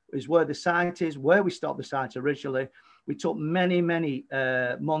Road is where the site is, where we stopped the site originally. We took many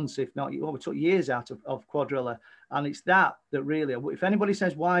months, if not, we took years out of Quadrilla. And it's that really, if anybody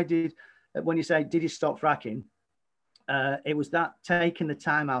says, when you say, did you stop fracking? It was that taking the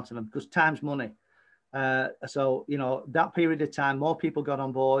time out of them, because time's money. So, you know, that period of time, more people got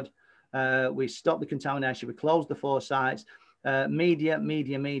on board. We stopped the contamination. We closed the 4 sites. Media,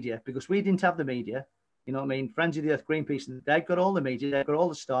 because we didn't have the media. You know what I mean? Friends of the Earth, Greenpeace, they've got all the media, they've got all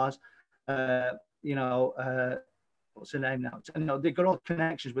the stars. What's her name now? You know, they've got all the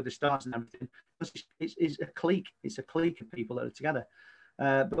connections with the stars and everything. It's a clique. It's a clique of people that are together.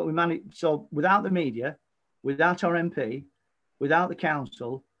 But we managed. So without the media, without our MP, without the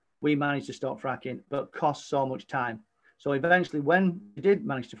council, we managed to stop fracking, but it cost so much time. So eventually, when we did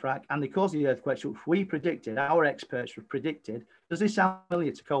manage to frack, and because of the earthquakes, which we predicted, our experts were predicted. Does this sound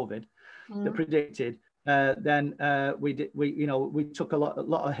familiar to COVID? That predicted. Then we took a lot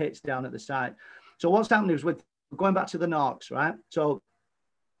of hits down at the site. So what's happening is, with going back to the Narcs, right? So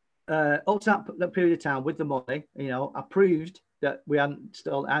up to that period of time, with the money, you know, I proved that I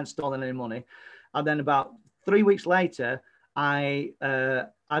hadn't stolen any money. And then about 3 weeks later, I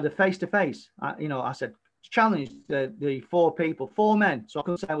had a face-to-face. I said, challenge the 4 men. So I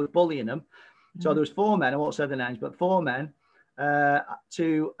couldn't say I was bullying them. So there was 4 men, I won't say the names, but 4 men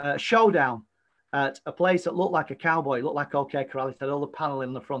to a showdown at a place that looked like a cowboy. It looked like OK Corral. It had all the paneling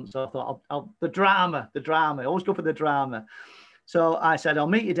in the front. So I thought, the drama. I always go for the drama. So I said, I'll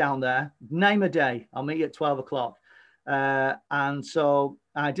meet you down there. Name a day. I'll meet you at 12 o'clock. And so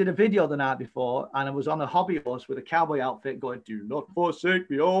I did a video the night before, and I was on a hobby horse with a cowboy outfit going, do not forsake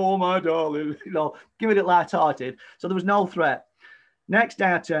me, oh my darling, you know, giving it light-hearted. So there was no threat. Next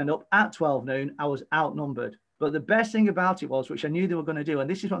day I turned up at 12 noon. I was outnumbered. But the best thing about it was, which I knew they were going to do, and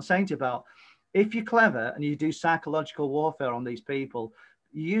this is what I'm saying to you about, if you're clever and you do psychological warfare on these people,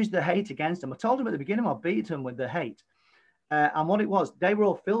 you use the hate against them. I told them at the beginning, I beat them with the hate. And what it was, they were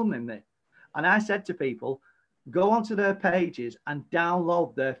all filming me. And I said to people, go onto their pages and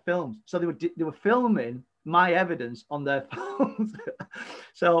download their films. So they were filming my evidence on their phones.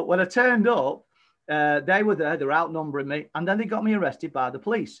 So when I turned up, they were there, they're outnumbering me, and then they got me arrested by the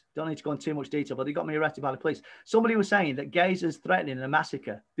police. Don't need to go into too much detail, but they got me arrested by the police. Somebody was saying that Geza's threatening a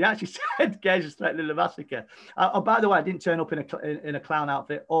massacre. They actually said Geza's threatening a massacre. By the way, I didn't turn up in a clown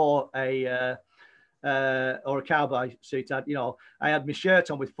outfit or a cowboy suit. I had my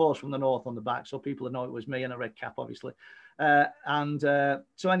shirt on with Force from the North on the back, so people would know it was me, and a red cap, obviously.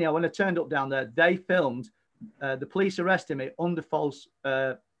 So anyhow, when I turned up down there, they filmed the police arresting me under false,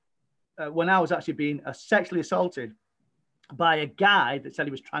 when I was actually being sexually assaulted by a guy that said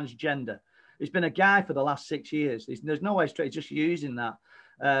he was transgender. He's been a guy for the last 6 years. There's no way straight, just using that.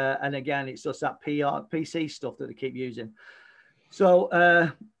 And again, it's just that PC stuff that they keep using.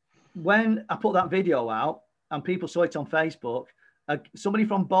 So when I put that video out and people saw it on Facebook, somebody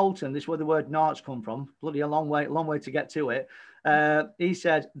from Bolton, this is where the word narcs come from, bloody a long way to get to it. He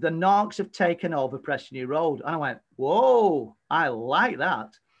said, the narcs have taken over Preston New Road. And I went, whoa, I like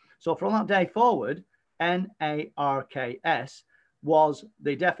that. So from that day forward, NARKS was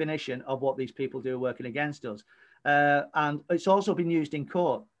the definition of what these people do working against us. And it's also been used in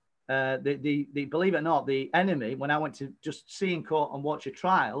court. Believe it or not, the enemy, when I went to just see in court and watch a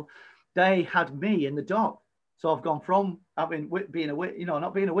trial, they had me in the dock. So I've gone from having being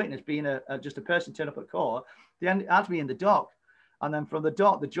not being a witness, being just a person turn up at court. They had me in the dock, and then from the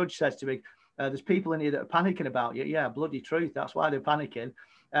dock, the judge says to me, "There's people in here that are panicking about you." Yeah, bloody truth. That's why they're panicking.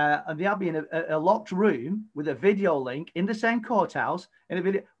 And they had me in a locked room with a video link in the same courthouse in a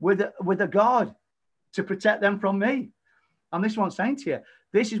video with a guard to protect them from me. And this is what I'm saying to you.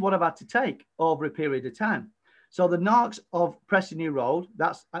 This is what I've had to take over a period of time. So the narcs of Preston New Road,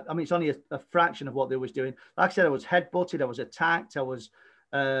 that's, I mean, it's only a fraction of what they was doing. Like I said, I was headbutted, I was attacked, I was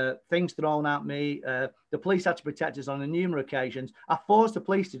things thrown at me. The police had to protect us on numerous occasions. I forced the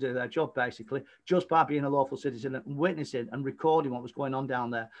police to do their job, basically, just by being a lawful citizen and witnessing and recording what was going on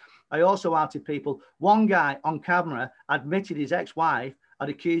down there. I also outed people. One guy on camera admitted his ex-wife had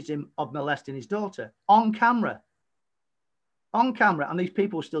accused him of molesting his daughter on camera. On camera, and these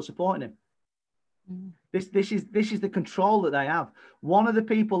people were still supporting him. This is the control that they have. One of the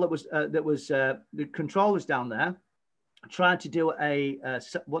people that was the controllers down there tried to do a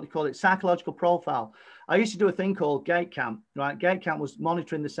what they call it, psychological profile. I used to do a thing called Gate Camp. Right, Gate Camp was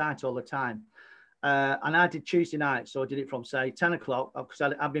monitoring the site all the time, and I did Tuesday night. So I did it from say 10 o'clock because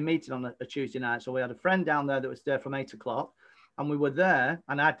I'd been meeting on a Tuesday night. So we had a friend down there that was there from 8 o'clock. And we were there,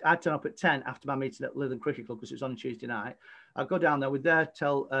 and I'd turn up at 10 after my meeting at Lytham Cricket Club because it was on a Tuesday night. I'd go down there, we're there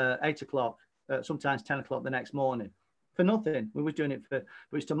till 8 o'clock, sometimes 10 o'clock the next morning. For nothing. We were doing it for,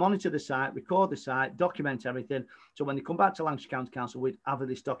 but it's to monitor the site, record the site, document everything. So when they come back to Lancashire County Council, we'd have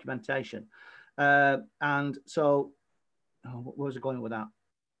this documentation. And so, where was I going with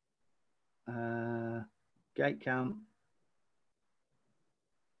that? Gate Camp.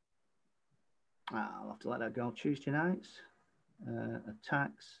 I'll have to let that go. Tuesday nights.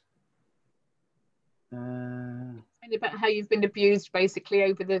 Attacks. About how you've been abused basically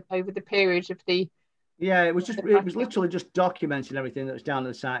over the period of the. Yeah, it was literally just documenting everything that was down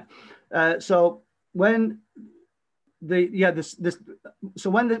at the site. So when the narcs,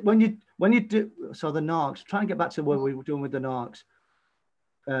 trying to get back to what we were doing with the narcs.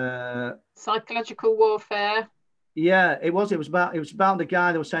 Psychological warfare. Yeah, it was about the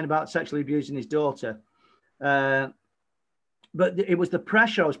guy that was saying about sexually abusing his daughter. But it was the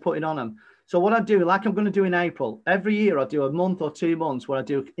pressure I was putting on him. So what I do, like I'm going to do in April, every year I do a month or 2 months where I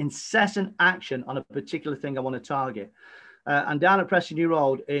do incessant action on a particular thing I want to target. And down at Preston New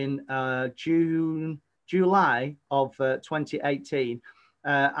Road in July of 2018,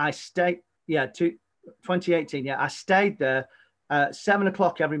 I stayed, 2018, I stayed there 7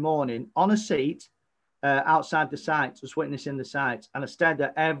 o'clock every morning on a seat outside the site, just witnessing the site. And I stayed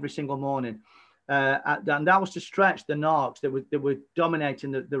there every single morning. And that was to stretch the narcs that were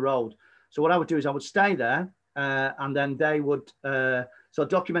dominating the road. So what I would do is I would stay there and then they would, so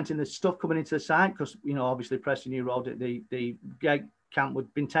documenting the stuff coming into the site, because, obviously Preston New Road, the Gate Camp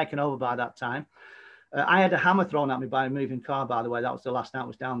had been taken over by that time. I had a hammer thrown at me by a moving car, by the way. That was the last night I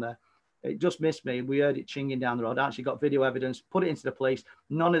was down there. It just missed me. We heard it chinging down the road. I actually got video evidence, put it into the police.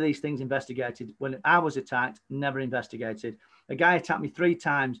 None of these things investigated. When I was attacked, never investigated. A guy attacked me 3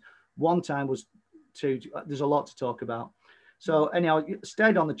 times. One time was 2. There's a lot to talk about. So anyhow,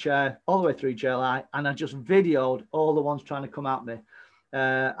 stayed on the chair all the way through July, and I just videoed all the ones trying to come at me.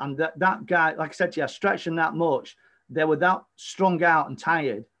 And that guy, like I said to you, I stretched them that much. They were that strung out and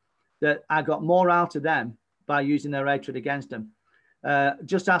tired that I got more out of them by using their hatred against them.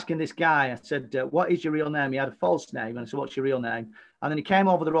 Just asking this guy, I said, what is your real name? He had a false name. And I said, what's your real name? And then he came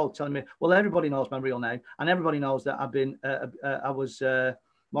over the road telling me, well, everybody knows my real name. And everybody knows that I've been,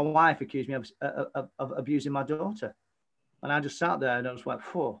 my wife accused me of abusing my daughter. And I just sat there and I was like,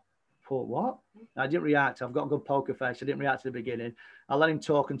 for what? I didn't react. I've got a good poker face. I didn't react at the beginning. I let him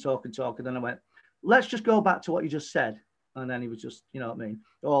talk and talk and talk. And then I went, let's just go back to what you just said. And then he was just, you know what I mean?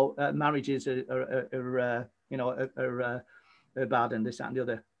 Oh, marriages are bad and this, that, and the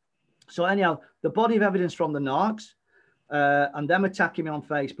other. So anyhow, the body of evidence from the narcs and them attacking me on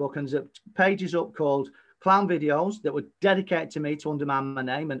Facebook, and there's pages up called clown videos that were dedicated to me to undermine my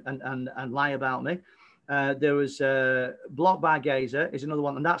name and lie about me. There was Blocked by Geza is another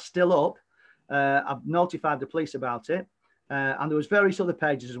one, and that's still up. I've notified the police about it. And there was various other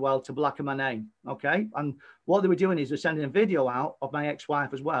pages as well to blacken my name. Okay. And what they were doing is they're sending a video out of my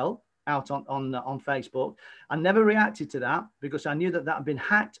ex-wife as well out on Facebook. I never reacted to that because I knew that had been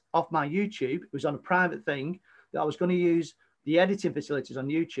hacked off my YouTube. It was on a private thing that I was going to use the editing facilities on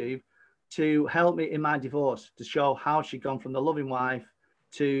YouTube to help me in my divorce, to show how she'd gone from the loving wife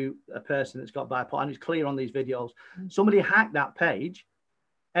to a person that's got bipolar. And it's clear on these videos. Somebody hacked that page,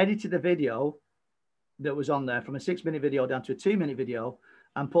 edited the video that was on there from a 6-minute video down to a 2-minute video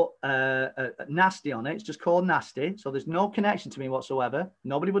and put nasty on it. It's just called nasty. So there's no connection to me whatsoever.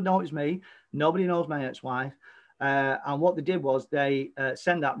 Nobody would know it was me. Nobody knows my ex-wife. And what they did was they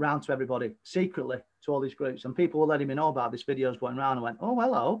sent that round to everybody secretly to all these groups. And people were letting me know about this videos going around. I went, oh,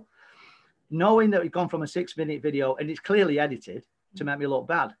 hello. Knowing that it'd gone from a 6-minute video and it's clearly edited to make me look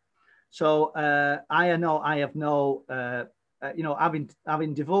bad. So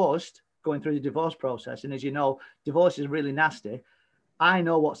having divorced, going through the divorce process. And as you know, divorce is really nasty. I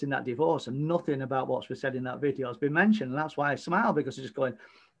know what's in that divorce, and nothing about what's been said in that video has been mentioned. And that's why I smile, because it's just going,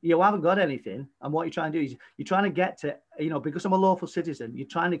 you haven't got anything. And what you're trying to do is you're trying to get to, you know, because I'm a lawful citizen, you're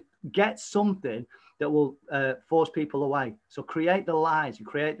trying to get something that will force people away. So create the lies and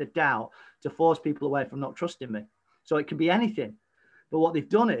create the doubt to force people away from not trusting me. So it can be anything. But what they've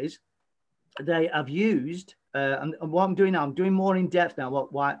done is they have used, and what I'm doing now, I'm doing more in depth now,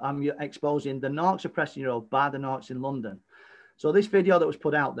 why I'm exposing the narcs oppressing you by the narcs in London. So this video that was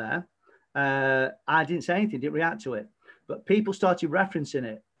put out there, I didn't say anything, didn't react to it, but people started referencing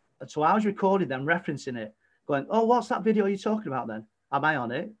it. And so I was recording them, referencing it, going, oh, what's that video you're talking about then? Am I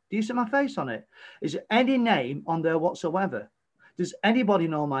on it? Do you see my face on it? Is there any name on there whatsoever? Does anybody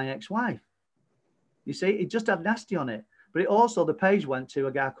know my ex-wife? You see, it just had nasty on it. But it also, the page went to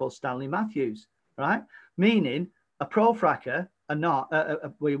a guy called Stanley Matthews, right? Meaning a pro-fracker, a narc,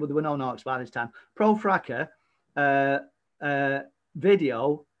 there were no narcs by this time, pro-fracker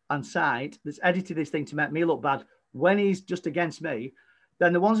video and site that's edited this thing to make me look bad when he's just against me.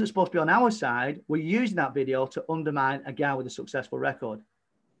 Then the ones that are supposed to be on our side were using that video to undermine a guy with a successful record.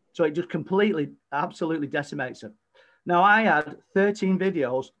 So it just completely, absolutely decimates him. Now, I had 13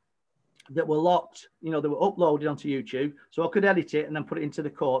 videos that were locked, you know, that were uploaded onto YouTube, so I could edit it and then put it into the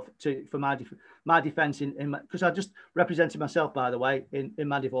court for my defense because I just represented myself, by the way, in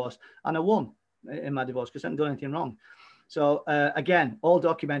my divorce, and I won in my divorce because I hadn't done anything wrong. So again, all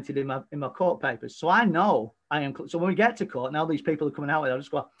documented in my court papers. So I know I am. So when we get to court, now these people are coming out with it, I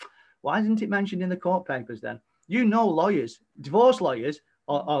just go, why isn't it mentioned in the court papers then? You know, lawyers, divorce lawyers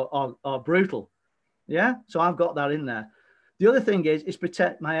are brutal. Yeah. So I've got that in there. The other thing is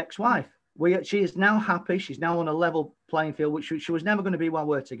protect my ex-wife. She is now happy. She's now on a level playing field, which she was never going to be while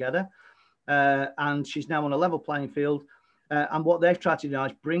we're together. And she's now on a level playing field. And what they've tried to do now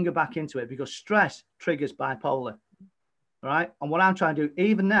is bring her back into it because stress triggers bipolar. Right. And what I'm trying to do,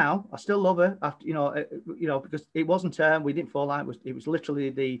 even now, I still love her after, you know, because it wasn't we didn't fall out. It was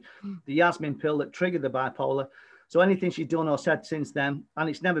literally the Yasmin pill that triggered the bipolar. So anything she's done or said since then, and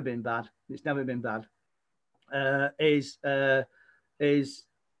it's never been bad. It's never been bad. We're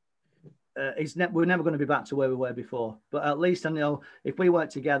never going to be back to where we were before. But at least I know if we weren't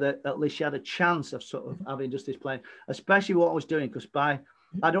together, at least she had a chance of sort of having just this plan, especially what I was doing, because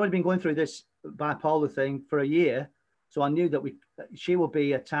I'd already been going through this bipolar thing for a year. So I knew that she would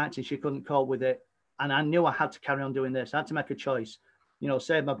be attacked and she couldn't cope with it. And I knew I had to carry on doing this. I had to make a choice, you know,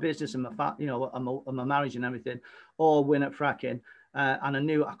 save my business and my marriage and everything, or win at fracking. And I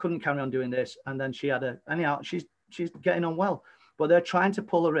knew I couldn't carry on doing this. And then she had anyhow, she's getting on well, but they're trying to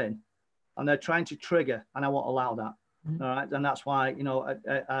pull her in and they're trying to trigger, and I won't allow that. Mm-hmm. All right. And that's why, you know,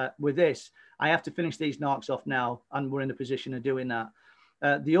 with this, I have to finish these narcs off now. And we're in a position of doing that.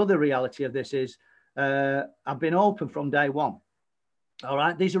 The other reality of this is, I've been open from day one. All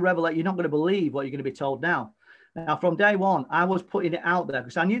right. These are revelations. You're not going to believe what you're going to be told now. Now, from day one, I was putting it out there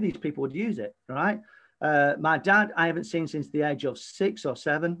because I knew these people would use it. Right. My dad, I haven't seen since the age of 6 or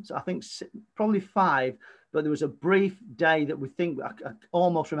 7. So I think probably 5. But there was a brief day that we think, I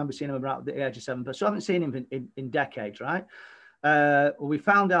almost remember seeing him around the age of 7. But so I haven't seen him in decades. Right. We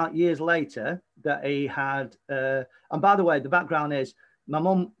found out years later that he had, and by the way, the background is, my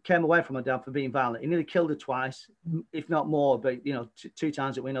mum came away from her dad for being violent. He nearly killed her twice, if not more, but, you know, 2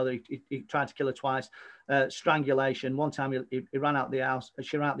 times that we know that he tried to kill her twice. Strangulation. One time he ran out the house.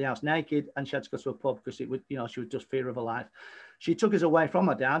 She ran out the house naked and she had to go to a pub because it would, you know, she was just fear of her life. She took us away from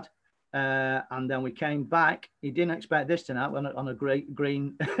her dad. And then we came back. He didn't expect this to happen on a great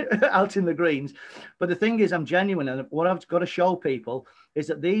green out in the greens. But the thing is, I'm genuine. And what I've got to show people is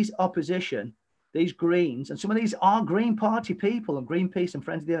that these opposition, these Greens, and some of these are Green Party people and Greenpeace and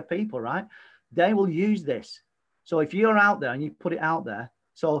Friends of the Earth people, right? They will use this. So if you're out there and you put it out there,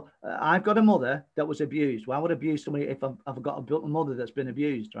 so I've got a mother that was abused. Well, I would abuse somebody if I've got a mother that's been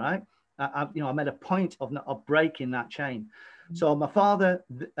abused, right? I made a point of breaking that chain. So my father,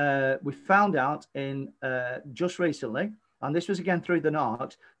 we found out in just recently, and this was again through the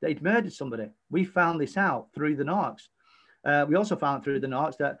narcs, that he'd murdered somebody. We found this out through the narcs. We also found through the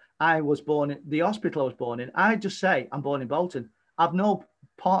narcs that I was born in the hospital I was born in. I just say I'm born in Bolton. I've no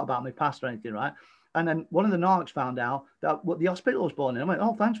part about my past or anything, right? And then one of the narcs found out that what the hospital I was born in. I went,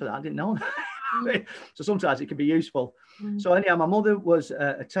 oh, thanks for that. I didn't know that. So sometimes it can be useful. So anyhow, my mother was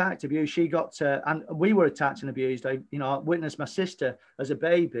attacked, abused. She got, and we were attacked and abused. I witnessed my sister as a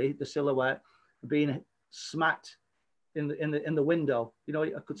baby, the silhouette, being smacked in the window. You know,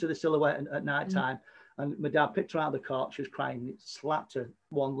 I could see the silhouette at night time. And my dad picked her out of the cot. She was crying. It slapped her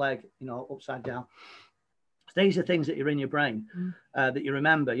one leg, you know, upside down. These are things that are in your brain that you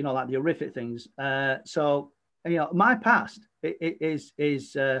remember, you know, like the horrific things. So you know, my past is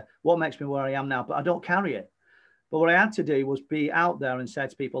what makes me where I am now, but I don't carry it. But what I had to do was be out there and say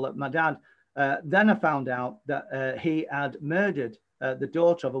to people that my dad, then I found out that he had murdered the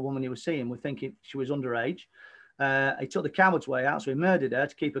daughter of a woman he was seeing. We're thinking she was underage. He took the coward's way out, so he murdered her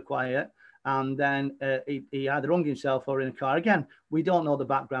to keep her quiet. And then he either hung himself or in a car. Again, we don't know the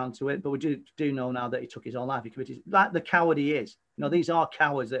background to it, but we do know now that he took his own life. He committed, like the coward he is. You know, these are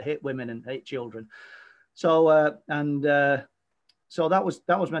cowards that hit women and hit children. So so that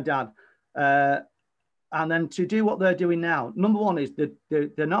was my dad. And then to do what they're doing now, number one is that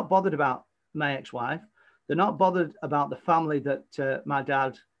they're not bothered about my ex-wife. They're not bothered about the family that my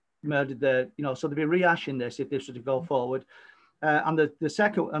dad murdered. So they'll be rehashing this if this were to go forward. And the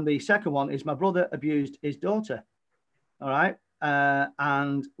second one is my brother abused his daughter. All right.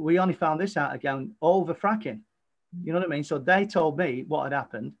 And we only found this out again over fracking. You know what I mean? So they told me what had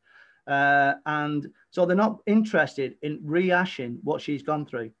happened. And so they're not interested in rehashing what she's gone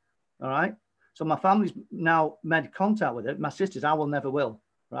through. All right. So my family's now made contact with it. My sisters, I will never will,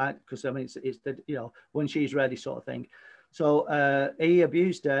 right? Because I mean, it's the, you know, when she's ready sort of thing. So he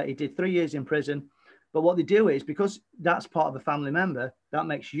abused her. He did 3 years in prison. But what they do is, because that's part of a family member, that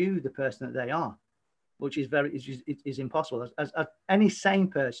makes you the person that they are, which is is impossible, as any sane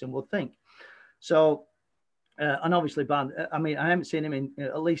person would think. So, and obviously, I mean, I haven't seen him in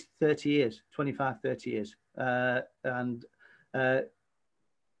at least 30 years, 25, 30 years.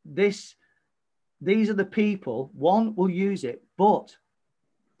 These are the people, one will use it, but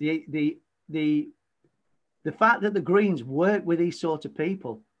the fact that the Greens work with these sort of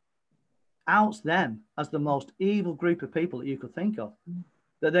people outs them as the most evil group of people that you could think of,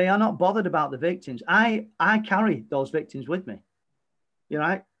 that they are not bothered about the victims. I carry those victims with me, you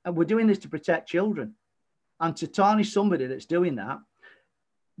know, and we're doing this to protect children, and to tarnish somebody that's doing that,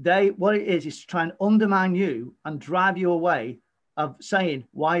 what it is to try and undermine you and drive you away of saying,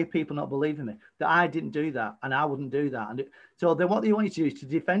 why are people not believing me that I didn't do that and I wouldn't do that? And so then what they want you to do is to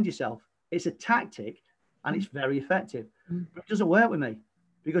defend yourself. It's a tactic and it's very effective, but it doesn't work with me,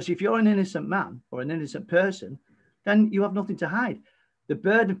 because if you're an innocent man or an innocent person, then you have nothing to hide. The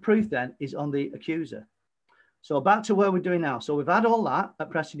burden of proof then is on the accuser. So back to where we're doing now. So we've had all that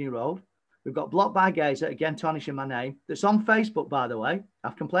at Preston New Road. We've got blocked by Geza, again tarnishing my name. That's on Facebook, by the way.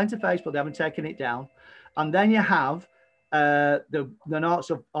 I've complained to Facebook, they haven't taken it down. And then you have the Narcs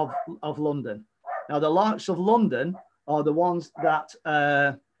of London. Now, the Narcs of London are the ones that,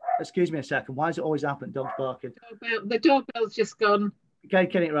 excuse me a second, why does it always happen? Dog's barking. The doorbell's just gone. Okay,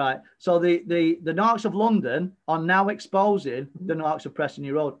 get it right. So the Narcs of London are now exposing the Narcs of Preston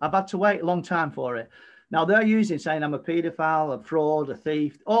New Road. I've had to wait a long time for it. Now they're saying I'm a paedophile, a fraud, a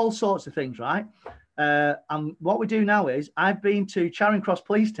thief, all sorts of things, right? And what we do now is I've been to Charing Cross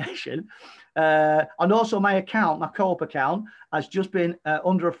Police Station, and also my account, my co-op account, has just been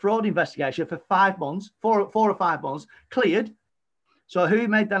under a fraud investigation for 5 months, 4 or 5 months, cleared. So who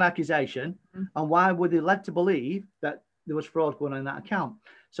made that accusation, and why were they led to believe that there was fraud going on in that account?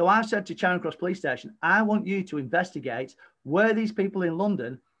 So I've said to Charing Cross Police Station, I want you to investigate where these people in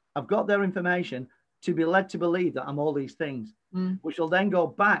London have got their information to be led to believe that I'm all these things, which will then go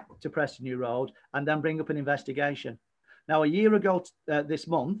back to Preston New Road and then bring up an investigation. Now, a year ago this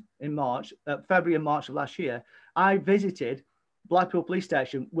month, in March, February and March of last year, I visited Blackpool Police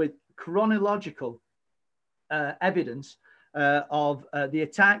Station with chronological evidence of the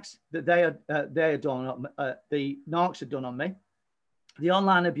attacks that they had done, the Narcs had done on me, the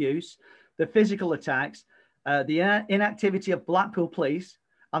online abuse, the physical attacks, the inactivity of Blackpool Police,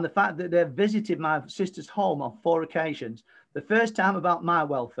 and the fact that they've visited my sister's home on 4 occasions. The first time about my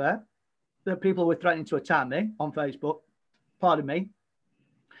welfare, that people were threatening to attack me on Facebook. Pardon me.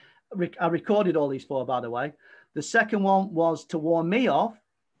 I recorded all these 4, by the way. The second one was to warn me off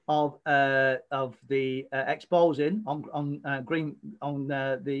of the exposing on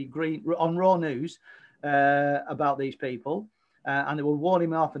Raw News about these people, and they were warning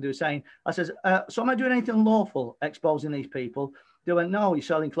me off, and they were saying, I says, so am I doing anything lawful exposing these people? They went, no, you're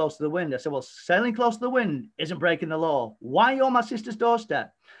sailing close to the wind. I said, well, sailing close to the wind isn't breaking the law. Why are you on my sister's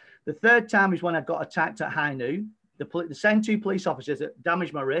doorstep? The third time is when I got attacked at high noon. The same 2 police officers that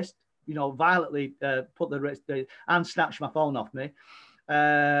damaged my wrist, you know, violently put the wrist and snatched my phone off me,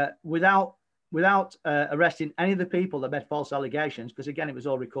 without arresting any of the people that made false allegations, because again, it was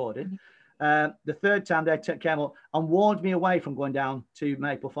all recorded. The third time they came up and warned me away from going down to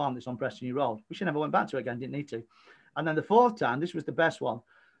Maple Farm that's on Preston New Road, which I never went back to again, didn't need to. And then the fourth time, this was the best one.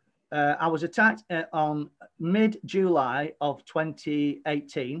 I was attacked on mid-July of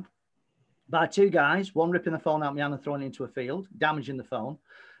 2018 by 2 guys, one ripping the phone out of my hand and throwing it into a field, damaging the phone.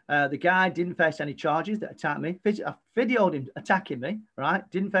 The guy didn't face any charges that attacked me. I videoed him attacking me, right?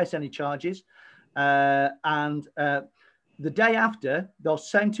 Didn't face any charges. And the day after,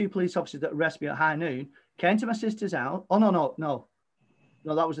 those same 2 police officers that arrested me at high noon came to my sister's house. Oh, no,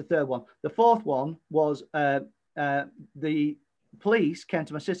 that was the 3rd one. The 4th one was the police came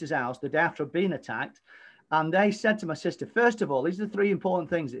to my sister's house the day after I'd been attacked. And they said to my sister, first of all, these are the 3 important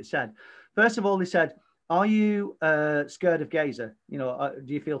things it said. First of all, they said, are you scared of Geza? You know,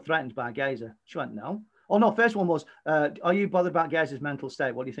 do you feel threatened by Geza? She went, no. Oh, no, first one was, are you bothered about Geza's mental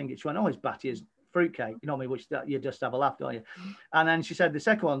state? What do you think? She went, oh, he's batty as fruitcake. You know me, which you just have a laugh, don't you? And then she said the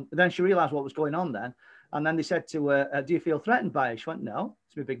second one, then she realized what was going on then. And then they said to her, do you feel threatened by her? She went, no,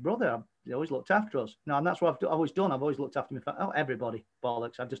 it's my big brother. He always looked after us. No, and that's what I've always done. I've always looked after me. Oh, everybody,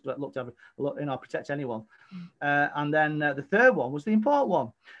 bollocks. I've just looked after, protect anyone. And then the 3rd one was the important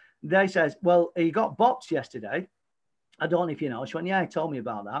one. They says, well, he got boxed yesterday. I don't know if you know. She went, yeah, he told me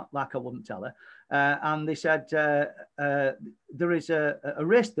about that, like I wouldn't tell her. And they said there is a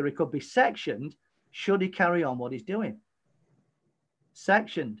risk that he could be sectioned should he carry on what he's doing.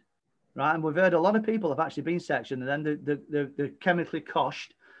 Sectioned, right? And we've heard a lot of people have actually been sectioned and then they're chemically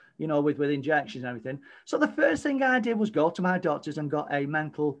coshed, you know, with injections and everything. So the first thing I did was go to my doctors and got a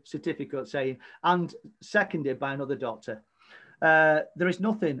mental certificate saying, and seconded by another doctor. There is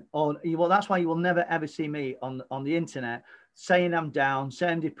nothing on, well, that's why you will never ever see me on the internet saying I'm down,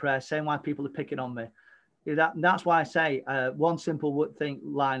 saying I'm depressed, saying why people are picking on me. That's why I say one simple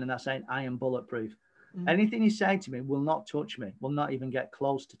line, and that's saying I am bulletproof. Anything you say to me will not touch me, will not even get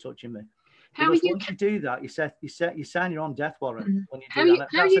close to touching me. Because once you do that, you sign your own death warrant. When you do that.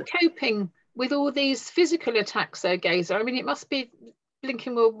 How are you coping with all these physical attacks, though, Geza? I mean, it must be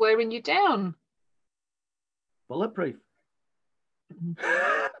blinking well wearing you down. Bulletproof.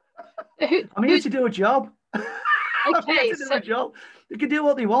 I'm here to do a job. Okay, do a job. They can do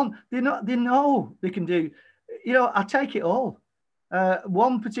what they want. They know they can do. You know, I take it all.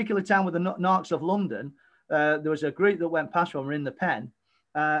 One particular time with the Narcs of London, there was a group that went past when we were in the pen,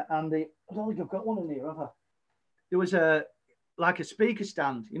 and I don't think I've got one in here, have I? There was like a speaker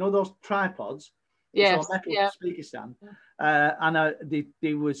stand. You know those tripods? Yes. A metal speaker stand. And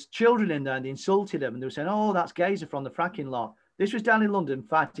there was children in there, and they insulted them, and they were saying, "Oh, that's Geza from the fracking lot." This was down in London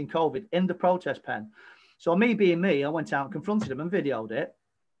fighting COVID in the protest pen. So me being me, I went out and confronted them and videoed it.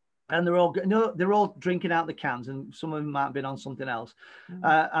 And they're all drinking out the cans, and some of them might have been on something else.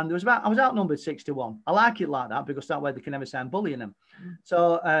 And there was I was outnumbered 6-1. I like it like that because that way they can never say I'm bullying them.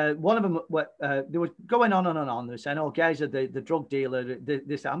 So one of them, they were going on and on. They were saying, "Oh, Geza, the drug dealer,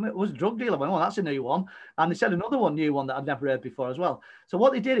 this." I mean, it was a drug dealer. I went, "Oh, that's a new one." And they said another new one that I'd never heard before as well. So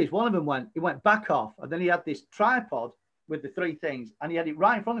what they did is one of them went back off, and then he had this tripod with the 3 things, and he had it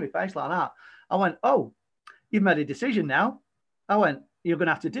right in front of my face like that. I went, "Oh, you've made a decision now." I went, "You're going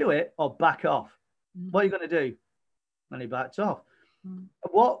to have to do it or back off." What are you going to do? And he backed off.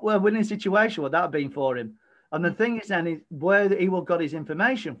 What a winning situation would that have been for him? And the thing is then where he will got his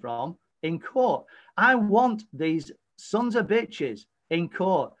information from in court. I want these sons of bitches in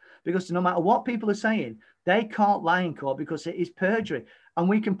court because no matter what people are saying, they can't lie in court because it is perjury. And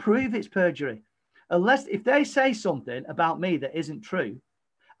we can prove it's perjury. Unless if they say something about me that isn't true,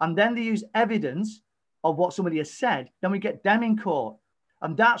 and then they use evidence of what somebody has said, then we get them in court.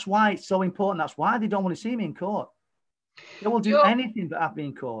 And that's why it's so important. That's why they don't want to see me in court. They will do anything but have me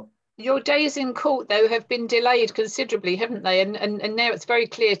in court. Your days in court, though, have been delayed considerably, haven't they? And now it's very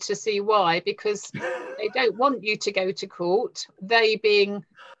clear to see why, because they don't want you to go to court, they being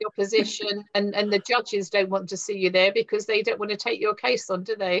the opposition, and the judges don't want to see you there because they don't want to take your case on,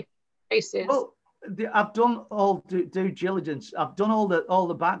 do they? Cases. Well, I've done all due diligence. I've done all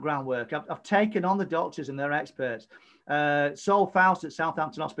the background work. I've taken on the doctors and their experts. Sol Faust at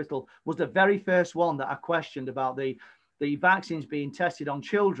Southampton Hospital was the very first one that I questioned about the vaccines being tested on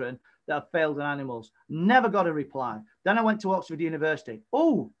children that have failed on animals. Never got a reply. Then I went to Oxford University.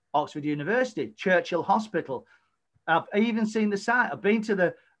 Oh, Oxford University, Churchill Hospital. I've even seen the site. I've been to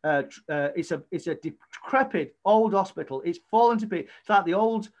the. It's a decrepit old hospital. It's fallen to pieces. It's like the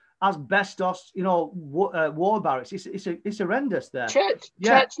old asbestos, war barracks. It's horrendous there.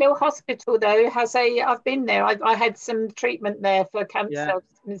 Churchill Hospital, though, has I've been there. I had some treatment there for cancer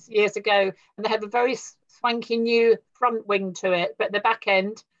years ago, and they have a very swanky new front wing to it, but the back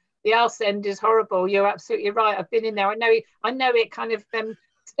end, the arse end, is horrible. You're absolutely right. I've been in there. I know it kind of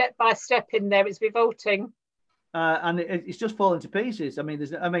step by step in there. It's revolting. And it's just falling to pieces.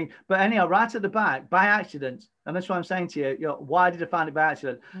 But anyhow, right at the back, by accident, and that's what I'm saying to you, why did I find it by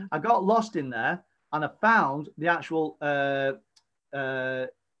accident? I got lost in there, and I found the actual, what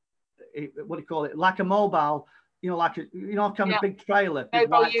do you call it, like a mobile like a, kind of big trailer, big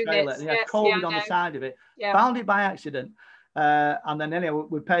mobile white trailer, and it had COVID on the side of it. Found it by accident. And then anyway,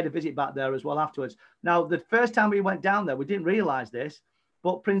 we paid a visit back there as well afterwards. Now, the first time we went down there, we didn't realise this,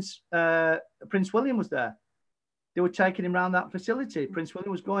 but Prince William was there. They were taking him around that facility. Prince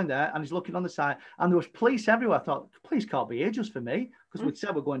William was going there and he's looking on the side, and there was police everywhere. I thought, police can't be here just for me, because we'd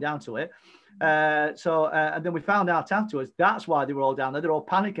said we're going down to it. And then we found out afterwards, that's why they were all down there. They're all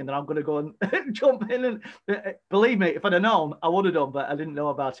panicking that I'm going to go and jump in. And believe me, if I'd have known, I would have done, but I didn't know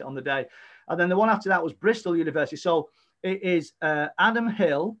about it on the day. And then the one after that was Bristol University. So it is Adam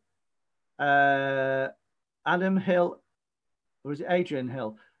Hill, or is it Adrian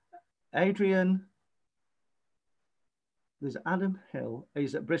Hill? There's Adam Hill,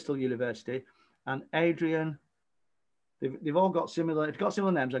 he's at Bristol University, and Adrian, they've all got similar, if you've got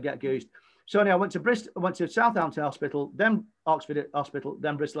similar names, I get goosed. So anyway, I went to Southampton Hospital, then Oxford Hospital,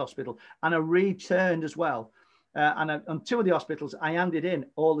 then Bristol Hospital, and I returned as well. And on two of the hospitals, I handed in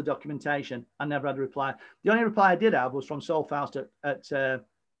all the documentation. I never had a reply. The only reply I did have was from Sol Faust at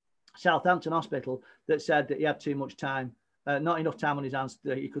Southampton Hospital that said that he had too much time. Not enough time on his hands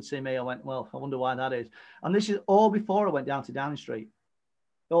that he could see me. I went, well, I wonder why that is. And this is all before I went down to Downing Street,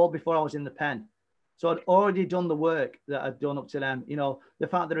 all before I was in the pen. So I'd already done the work that I'd done up to then. The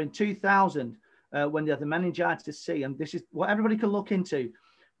fact that in 2000, when they had the meningitis C, and this is what everybody can look into,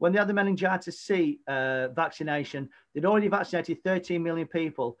 when they had the meningitis C vaccination, they'd already vaccinated 13 million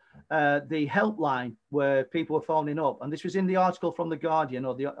people. The helpline where people were phoning up, and this was in the article from The Guardian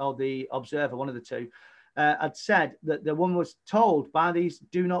or the Observer, one of the two, had said that the woman was told by these,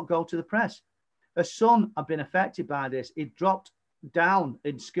 do not go to the press. Her son had been affected by this. He dropped down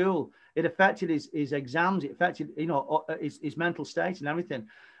in school. It affected his exams. It affected, his mental state and everything.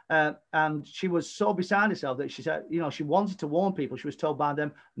 And she was so beside herself that she said, she wanted to warn people. She was told by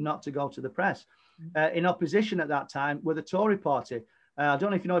them not to go to the press. In opposition at that time with the Tory party. I don't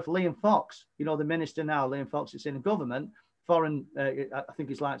know if you know if Liam Fox, the minister now, Liam Fox, is in the government, foreign, I think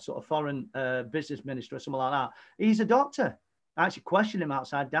he's like sort of foreign business minister or something like that. He's a doctor. I actually questioned him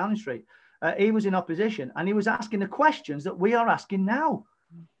outside Downing Street. He was in opposition and he was asking the questions that we are asking now.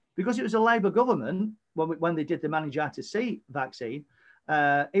 Because it was a Labour government, when they did the meningitis C vaccine,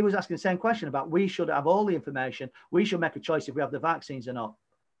 he was asking the same question about we should have all the information. We should make a choice if we have the vaccines or not.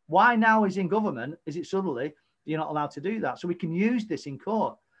 Why now is in government, is it suddenly you're not allowed to do that? So we can use this in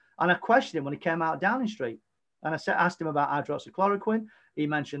court. And I questioned him when he came out of Downing Street. And I asked him about hydroxychloroquine. He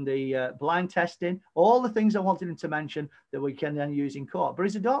mentioned the blind testing, all the things I wanted him to mention that we can then use in court. But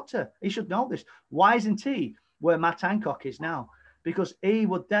he's a doctor. He should know this. Why isn't he where Matt Hancock is now? Because he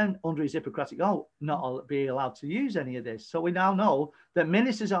would then, under his Hippocratic oath, not be allowed to use any of this. So we now know that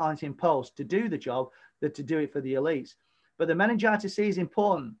ministers aren't in post to do the job, that to do it for the elites. But the meningitis C is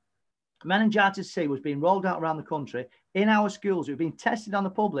important. Meningitis C was being rolled out around the country in our schools. We've been tested on the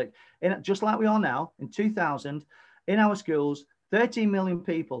public, just like we are now, in 2000, in our schools, 13 million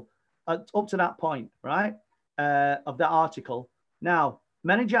people up to that point, right, of that article. Now,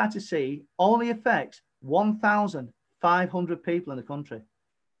 meningitis C only affects 1,500 people in the country.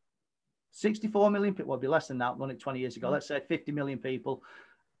 64 million people, well, it'd be less than that, wasn't it, 20 years ago? Let's say 50 million people.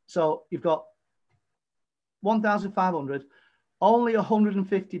 So you've got 1,500, only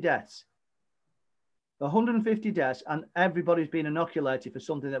 150 deaths. 150 deaths, and everybody's been inoculated for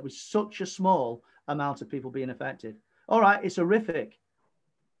something that was such a small amount of people being affected. All right, it's horrific,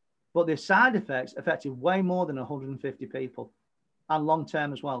 but the side effects affected way more than 150 people, and long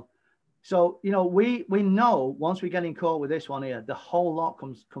term as well. So, we know once we get in court with this one here, the whole lot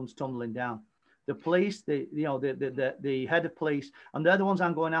comes tumbling down. The police, the head of police, and they're the ones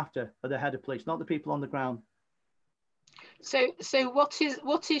I'm going after, are the head of police, not the people on the ground. So what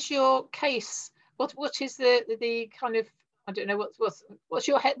is your case? What is the kind of, I don't know, what's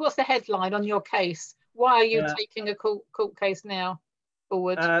the headline on your case? Why are you taking a court case now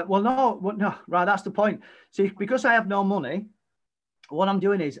forward? No, right, that's the point. See, because I have no money, what I'm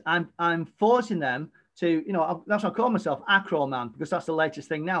doing is I'm forcing them to, that's what I call myself, Acro Man, because that's the latest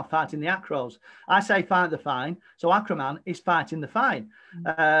thing now, fighting the Acros. I say fight the fine, so Acro Man is fighting the fine.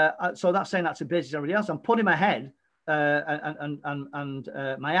 So that's saying that's a business everybody else. I'm putting my head and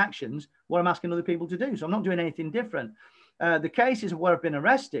my actions, what I'm asking other people to do. So I'm not doing anything different. The cases where I've been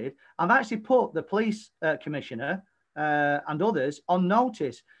arrested, I've actually put the police commissioner and others on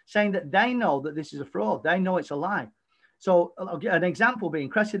notice, saying that they know that this is a fraud. They know it's a lie. So I'll get an example being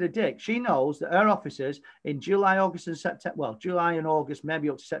Cressida Dick. She knows that her officers in July, August and September, well, July and August, maybe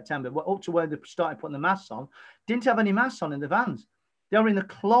up to September, but up to where they started putting the masks on, didn't have any masks on in the vans. They were in the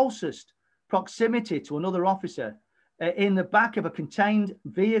closest proximity to another officer in the back of a contained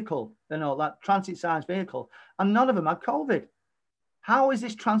vehicle, that transit-sized vehicle, and none of them had COVID. How is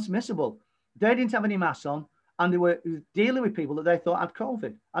this transmissible? They didn't have any masks on, and they were dealing with people that they thought had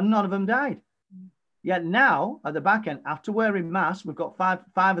COVID, and none of them died. Yet now, at the back end, after wearing masks, we've got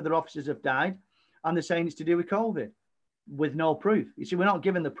five of their officers have died, and they're saying it's to do with COVID, with no proof. You see, we're not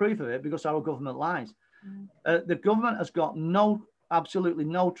given the proof of it because our government lies. The government has got absolutely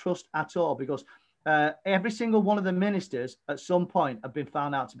no trust at all, because every single one of the ministers at some point have been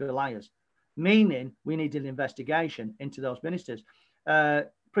found out to be liars, meaning we need an investigation into those ministers.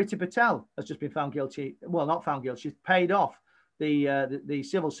 Priti Patel has just been found guilty. Well, not found guilty. She's paid off the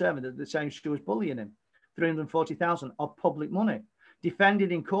civil servant that saying she was bullying him, 340,000 of public money,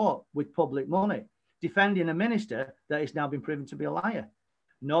 defended in court with public money, defending a minister that has now been proven to be a liar.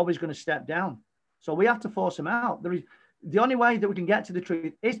 Nobody's going to step down. So we have to force them out. The only way that we can get to the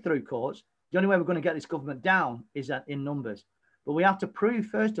truth is through courts. The only way we're going to get this government down is that in numbers. But we have to prove,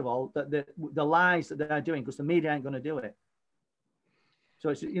 first of all, that the lies that they're doing, because the media ain't going to do it. So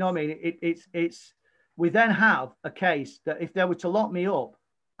it's, you know what I mean? We then have a case that if they were to lock me up,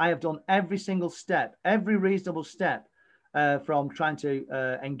 I have done every single step, every reasonable step from trying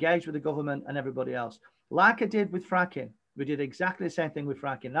to engage with the government and everybody else. Like I did with fracking. We did exactly the same thing with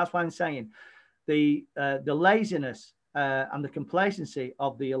fracking. That's why I'm saying the laziness and the complacency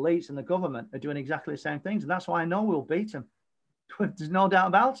of the elites and the government are doing exactly the same things. And that's why I know we'll beat them. There's no doubt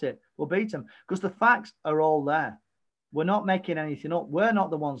about it. We'll beat them because the facts are all there. We're not making anything up. We're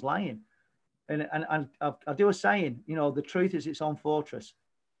not the ones lying. And I do a saying, the truth is its own fortress.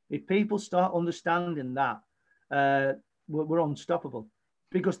 If people start understanding that, we're unstoppable,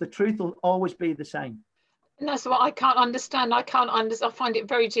 because the truth will always be the same. And that's what I can't understand. I find it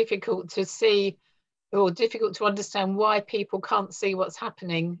very difficult to see, or difficult to understand, why people can't see what's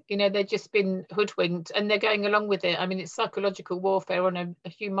happening. They've just been hoodwinked and they're going along with it. I mean, it's psychological warfare on a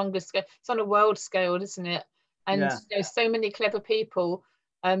humongous scale. It's on a world scale, isn't it? And there's so many clever people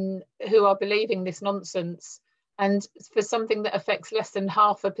who are believing this nonsense. And for something that affects less than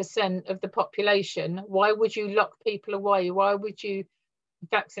 0.5% of the population, why would you lock people away? Why would you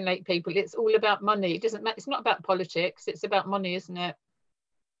vaccinate people? It's all about money. It doesn't matter. It's not about politics. It's about money, isn't it?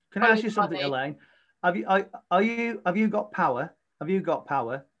 Can I ask you something, Elaine? Have you got power? Have you got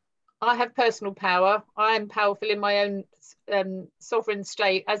power? I have personal power. I am powerful in my own sovereign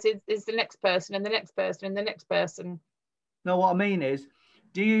state, as is the next person and the next person and the next person. No, what I mean is,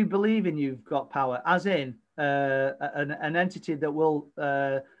 do you believe in you've got power, as in an entity that will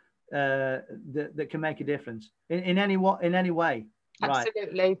that can make a difference in any way?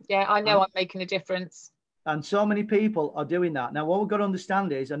 Absolutely, right? Yeah, I know I'm making a difference. And so many people are doing that. Now, what we've got to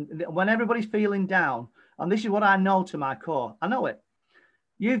understand is, and when everybody's feeling down, and this is what I know to my core, I know it.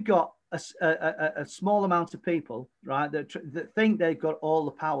 You've got a small amount of people, right, that think they've got all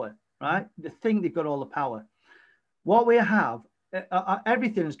the power, right? They think they've got all the power. What we have,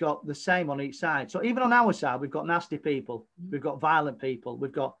 everything's got the same on each side. So even on our side, we've got nasty people, we've got violent people,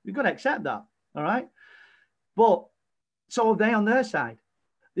 we've got to accept that, all right? But so are they on their side.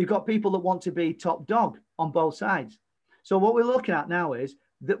 You've got people that want to be top dog on both sides. So what we're looking at now is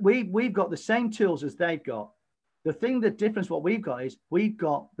that we've got the same tools as they've got. The thing that difference what we've got is we've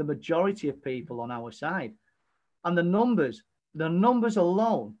got the majority of people on our side. And the numbers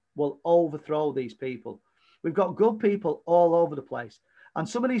alone will overthrow these people. We've got good people all over the place. And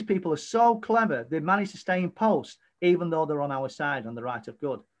some of these people are so clever, they've managed to stay in post, even though they're on our side on the right of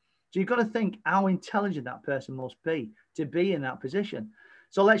good. So you've got to think how intelligent that person must be to be in that position.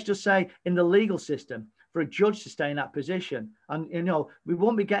 So let's just say in the legal system, for a judge to stay in that position, and we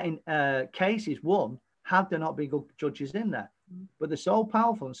won't be getting cases won had there not been good judges in there. But they're so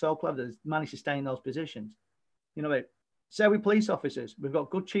powerful and so clever that they've managed to stay in those positions. Say with police officers, we've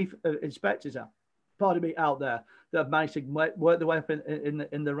got good chief inspectors out there that have managed to work their way up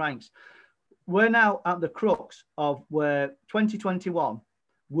in the ranks. We're now at the crux of where 2021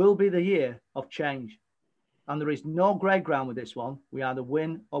 will be the year of change. And there is no grey ground with this one. We either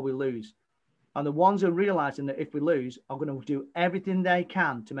win or we lose. And the ones who are realizing that if we lose are going to do everything they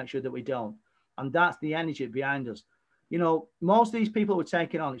can to make sure that we don't. And that's the energy behind us. Most of these people we're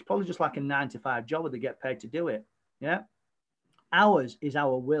taking on, it's probably just like a 9-to-5 job where they get paid to do it. Yeah. Ours is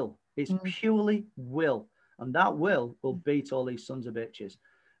our will. It's purely will. And that will beat all these sons of bitches.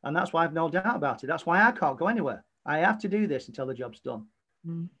 And that's why I've no doubt about it. That's why I can't go anywhere. I have to do this until the job's done.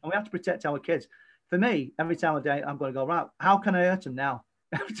 And we have to protect our kids. For me, every time of day, I'm going to go, right, how can I hurt them now?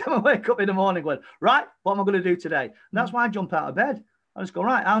 Every time I wake up in the morning going, right, what am I going to do today? And that's why I jump out of bed. I just go,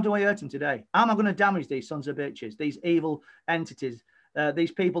 right, how do I hurt them today? How am I going to damage these sons of bitches, these evil entities,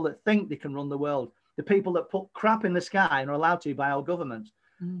 these people that think they can run the world? the people that put crap in the sky and are allowed to by our government.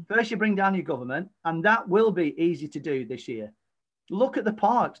 First, you bring down your government, and that will be easy to do this year. Look at the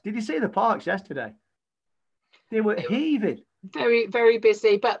parks. Did you see the parks yesterday? They were heaving. Very, very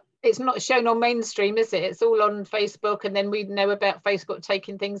busy, but it's not shown on mainstream, is it? It's all on Facebook, and then we know about Facebook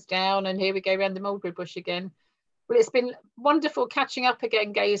taking things down, and here we go around the mulberry bush again. Well, it's been wonderful catching up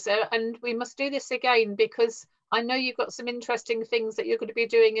again, Geza, and we must do this again because I know you've got some interesting things that you're going to be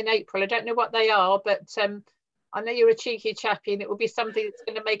doing in April. I don't know what they are, but I know you're a cheeky chappie, and it will be something that's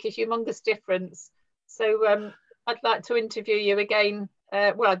going to make a humongous difference. So I'd like to interview you again.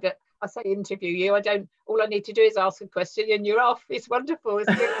 Well, I say interview you. I don't. All I need to do is ask a question, and you're off. It's wonderful,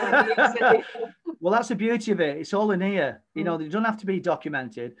 isn't it? Well, that's the beauty of it. It's all in here. You know, it doesn't have to be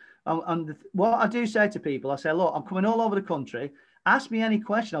documented. And what I do say to people, I say, look, I'm coming all over the country. Ask me any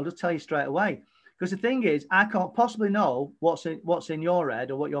question. I'll just tell you straight away. Because the thing is, I can't possibly know what's in your head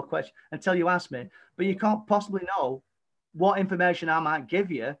or what your question until you ask me. But you can't possibly know what information I might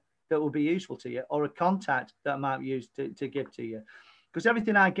give you that will be useful to you, or a contact that I might use to give to you. Because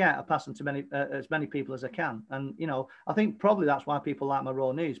everything I get, I pass on to as many people as I can. And, you know, I think probably that's why people like my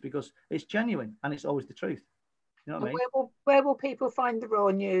raw news, because it's genuine and it's always the truth. You know what I mean? Where will people find the raw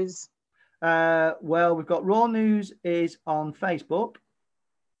news? Well, we've got raw news is on Facebook,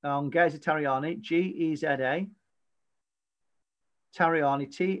 on Geza Terjanyi, Geza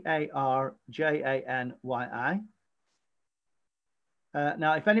Terjanyi, Tarjanyi.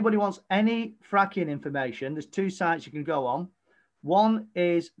 Now, if anybody wants any fracking information, there's two sites you can go on. One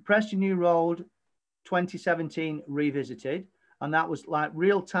is Preston New Road 2017 Revisited, and that was like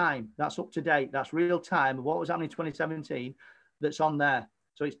real time. That's up to date. That's real time of what was happening in 2017 that's on there.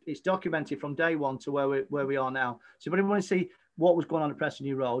 So it's documented from day one to where we are now. So if anyone wants to see what was going on at Preston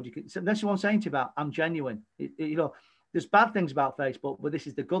New Road, you can. That's what I'm saying to you about. I'm genuine. You know, there's bad things about Facebook, but this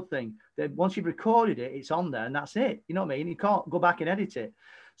is the good thing. That once you've recorded it, it's on there, and that's it. You know what I mean? You can't go back and edit it.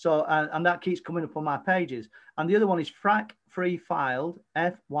 So and that keeps coming up on my pages. And the other one is Frack Free Filed,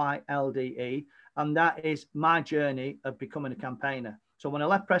 FYLDE, and that is my journey of becoming a campaigner. So when I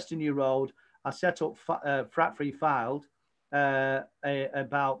left Preston New Road, I set up Frack Free Filed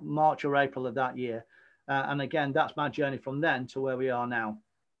about March or April of that year. And again, that's my journey from then to where we are now.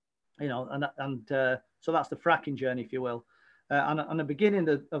 You know, and so that's the fracking journey, if you will. And the beginning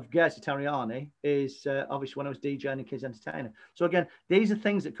of Geza Terjanyi is obviously when I was DJing and Kids Entertainer. So again, these are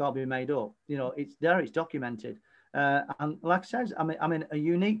things that can't be made up. You know, it's there, it's documented. And like I said, I'm in a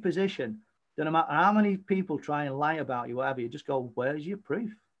unique position that no matter how many people try and lie about you, whatever, you just go, where's your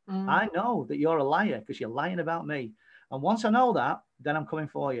proof? I know that you're a liar because you're lying about me. And once I know that, then I'm coming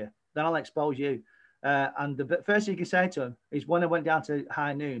for you. Then I'll expose you. And the first thing you can say to them is when I went down to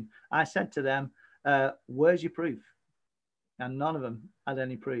High Noon, I said to them, where's your proof? And none of them had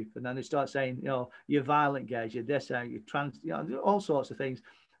any proof. And then they start saying, you know, you're violent, Gage, you're this, you're trans, you know, all sorts of things.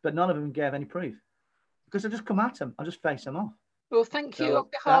 But none of them gave any proof because I just come at them. I just face them off. Well, thank you. So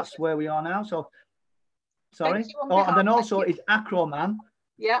that's where we are now. So, sorry. Oh, and then also is Acroman.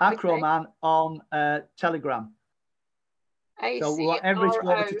 Yeah. Acroman on Telegram. So we want everybody to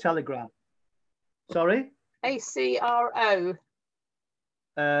go over to Telegram. Sorry? ACRO.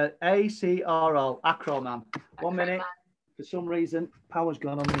 ACRO, Acroman. 1 minute. For some reason, power's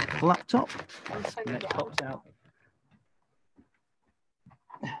gone on the laptop. And it pops out.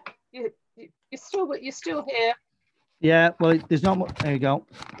 You're still here. Yeah, well, there's not much. There you go.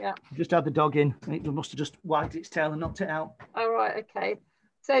 Yeah. Just had the dog in. It must have just wagged its tail and knocked it out. All right. Okay.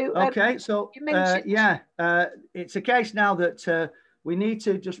 So. Okay. So. You mentioned... it's a case now that we need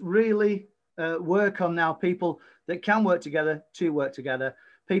to just really work on now people that can work together to work together.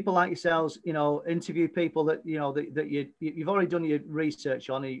 People like yourselves, you know, interview people that, you know, that you've already done your research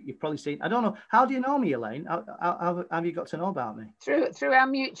on. You've probably seen. I don't know. How do you know me, Elaine? How have you got to know about me? Through our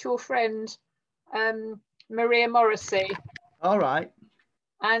mutual friend, Maria Morrissey. All right.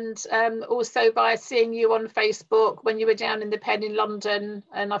 And also by seeing you on Facebook when you were down in the Pen in London,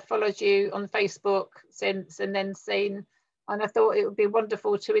 and I followed you on Facebook since, and then seen, and I thought it would be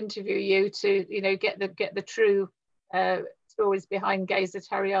wonderful to interview you to, you know, get the true stories behind Geza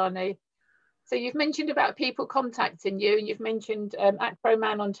Terjanyi. So you've mentioned about people contacting you, and you've mentioned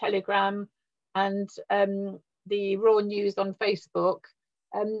Acroman on Telegram and the Raw News on Facebook.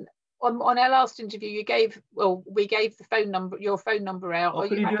 On our last interview, we gave the phone number, your phone number out. Oh,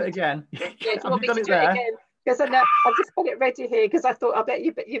 could you do it again? Yeah, do you want me to do it again? Because I know I've just got it ready here because I thought I bet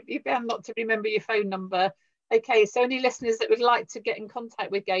you're bound not to remember your phone number. Okay, so any listeners that would like to get in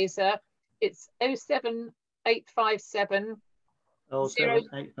contact with Geza, it's 07857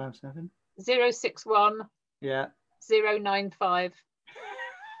 07857 061 yeah 095.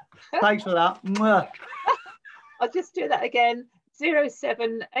 Thanks for that. Mwah. I'll just do that again.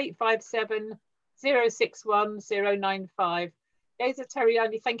 07857 061 095. Geza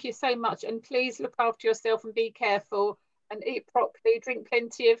Terjanyi, thank you so much. And please look after yourself and be careful and eat properly. Drink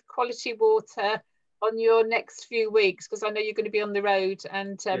plenty of quality water on your next few weeks, because I know you're going to be on the road.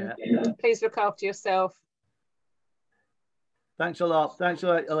 And please look after yourself. Thanks a lot. Thanks a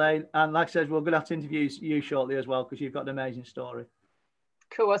lot, Elaine. And like I said, we're going to have to interview you shortly as well, because you've got an amazing story.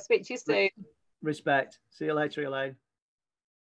 Cool. I'll speak to you soon. Respect. See you later, Elaine.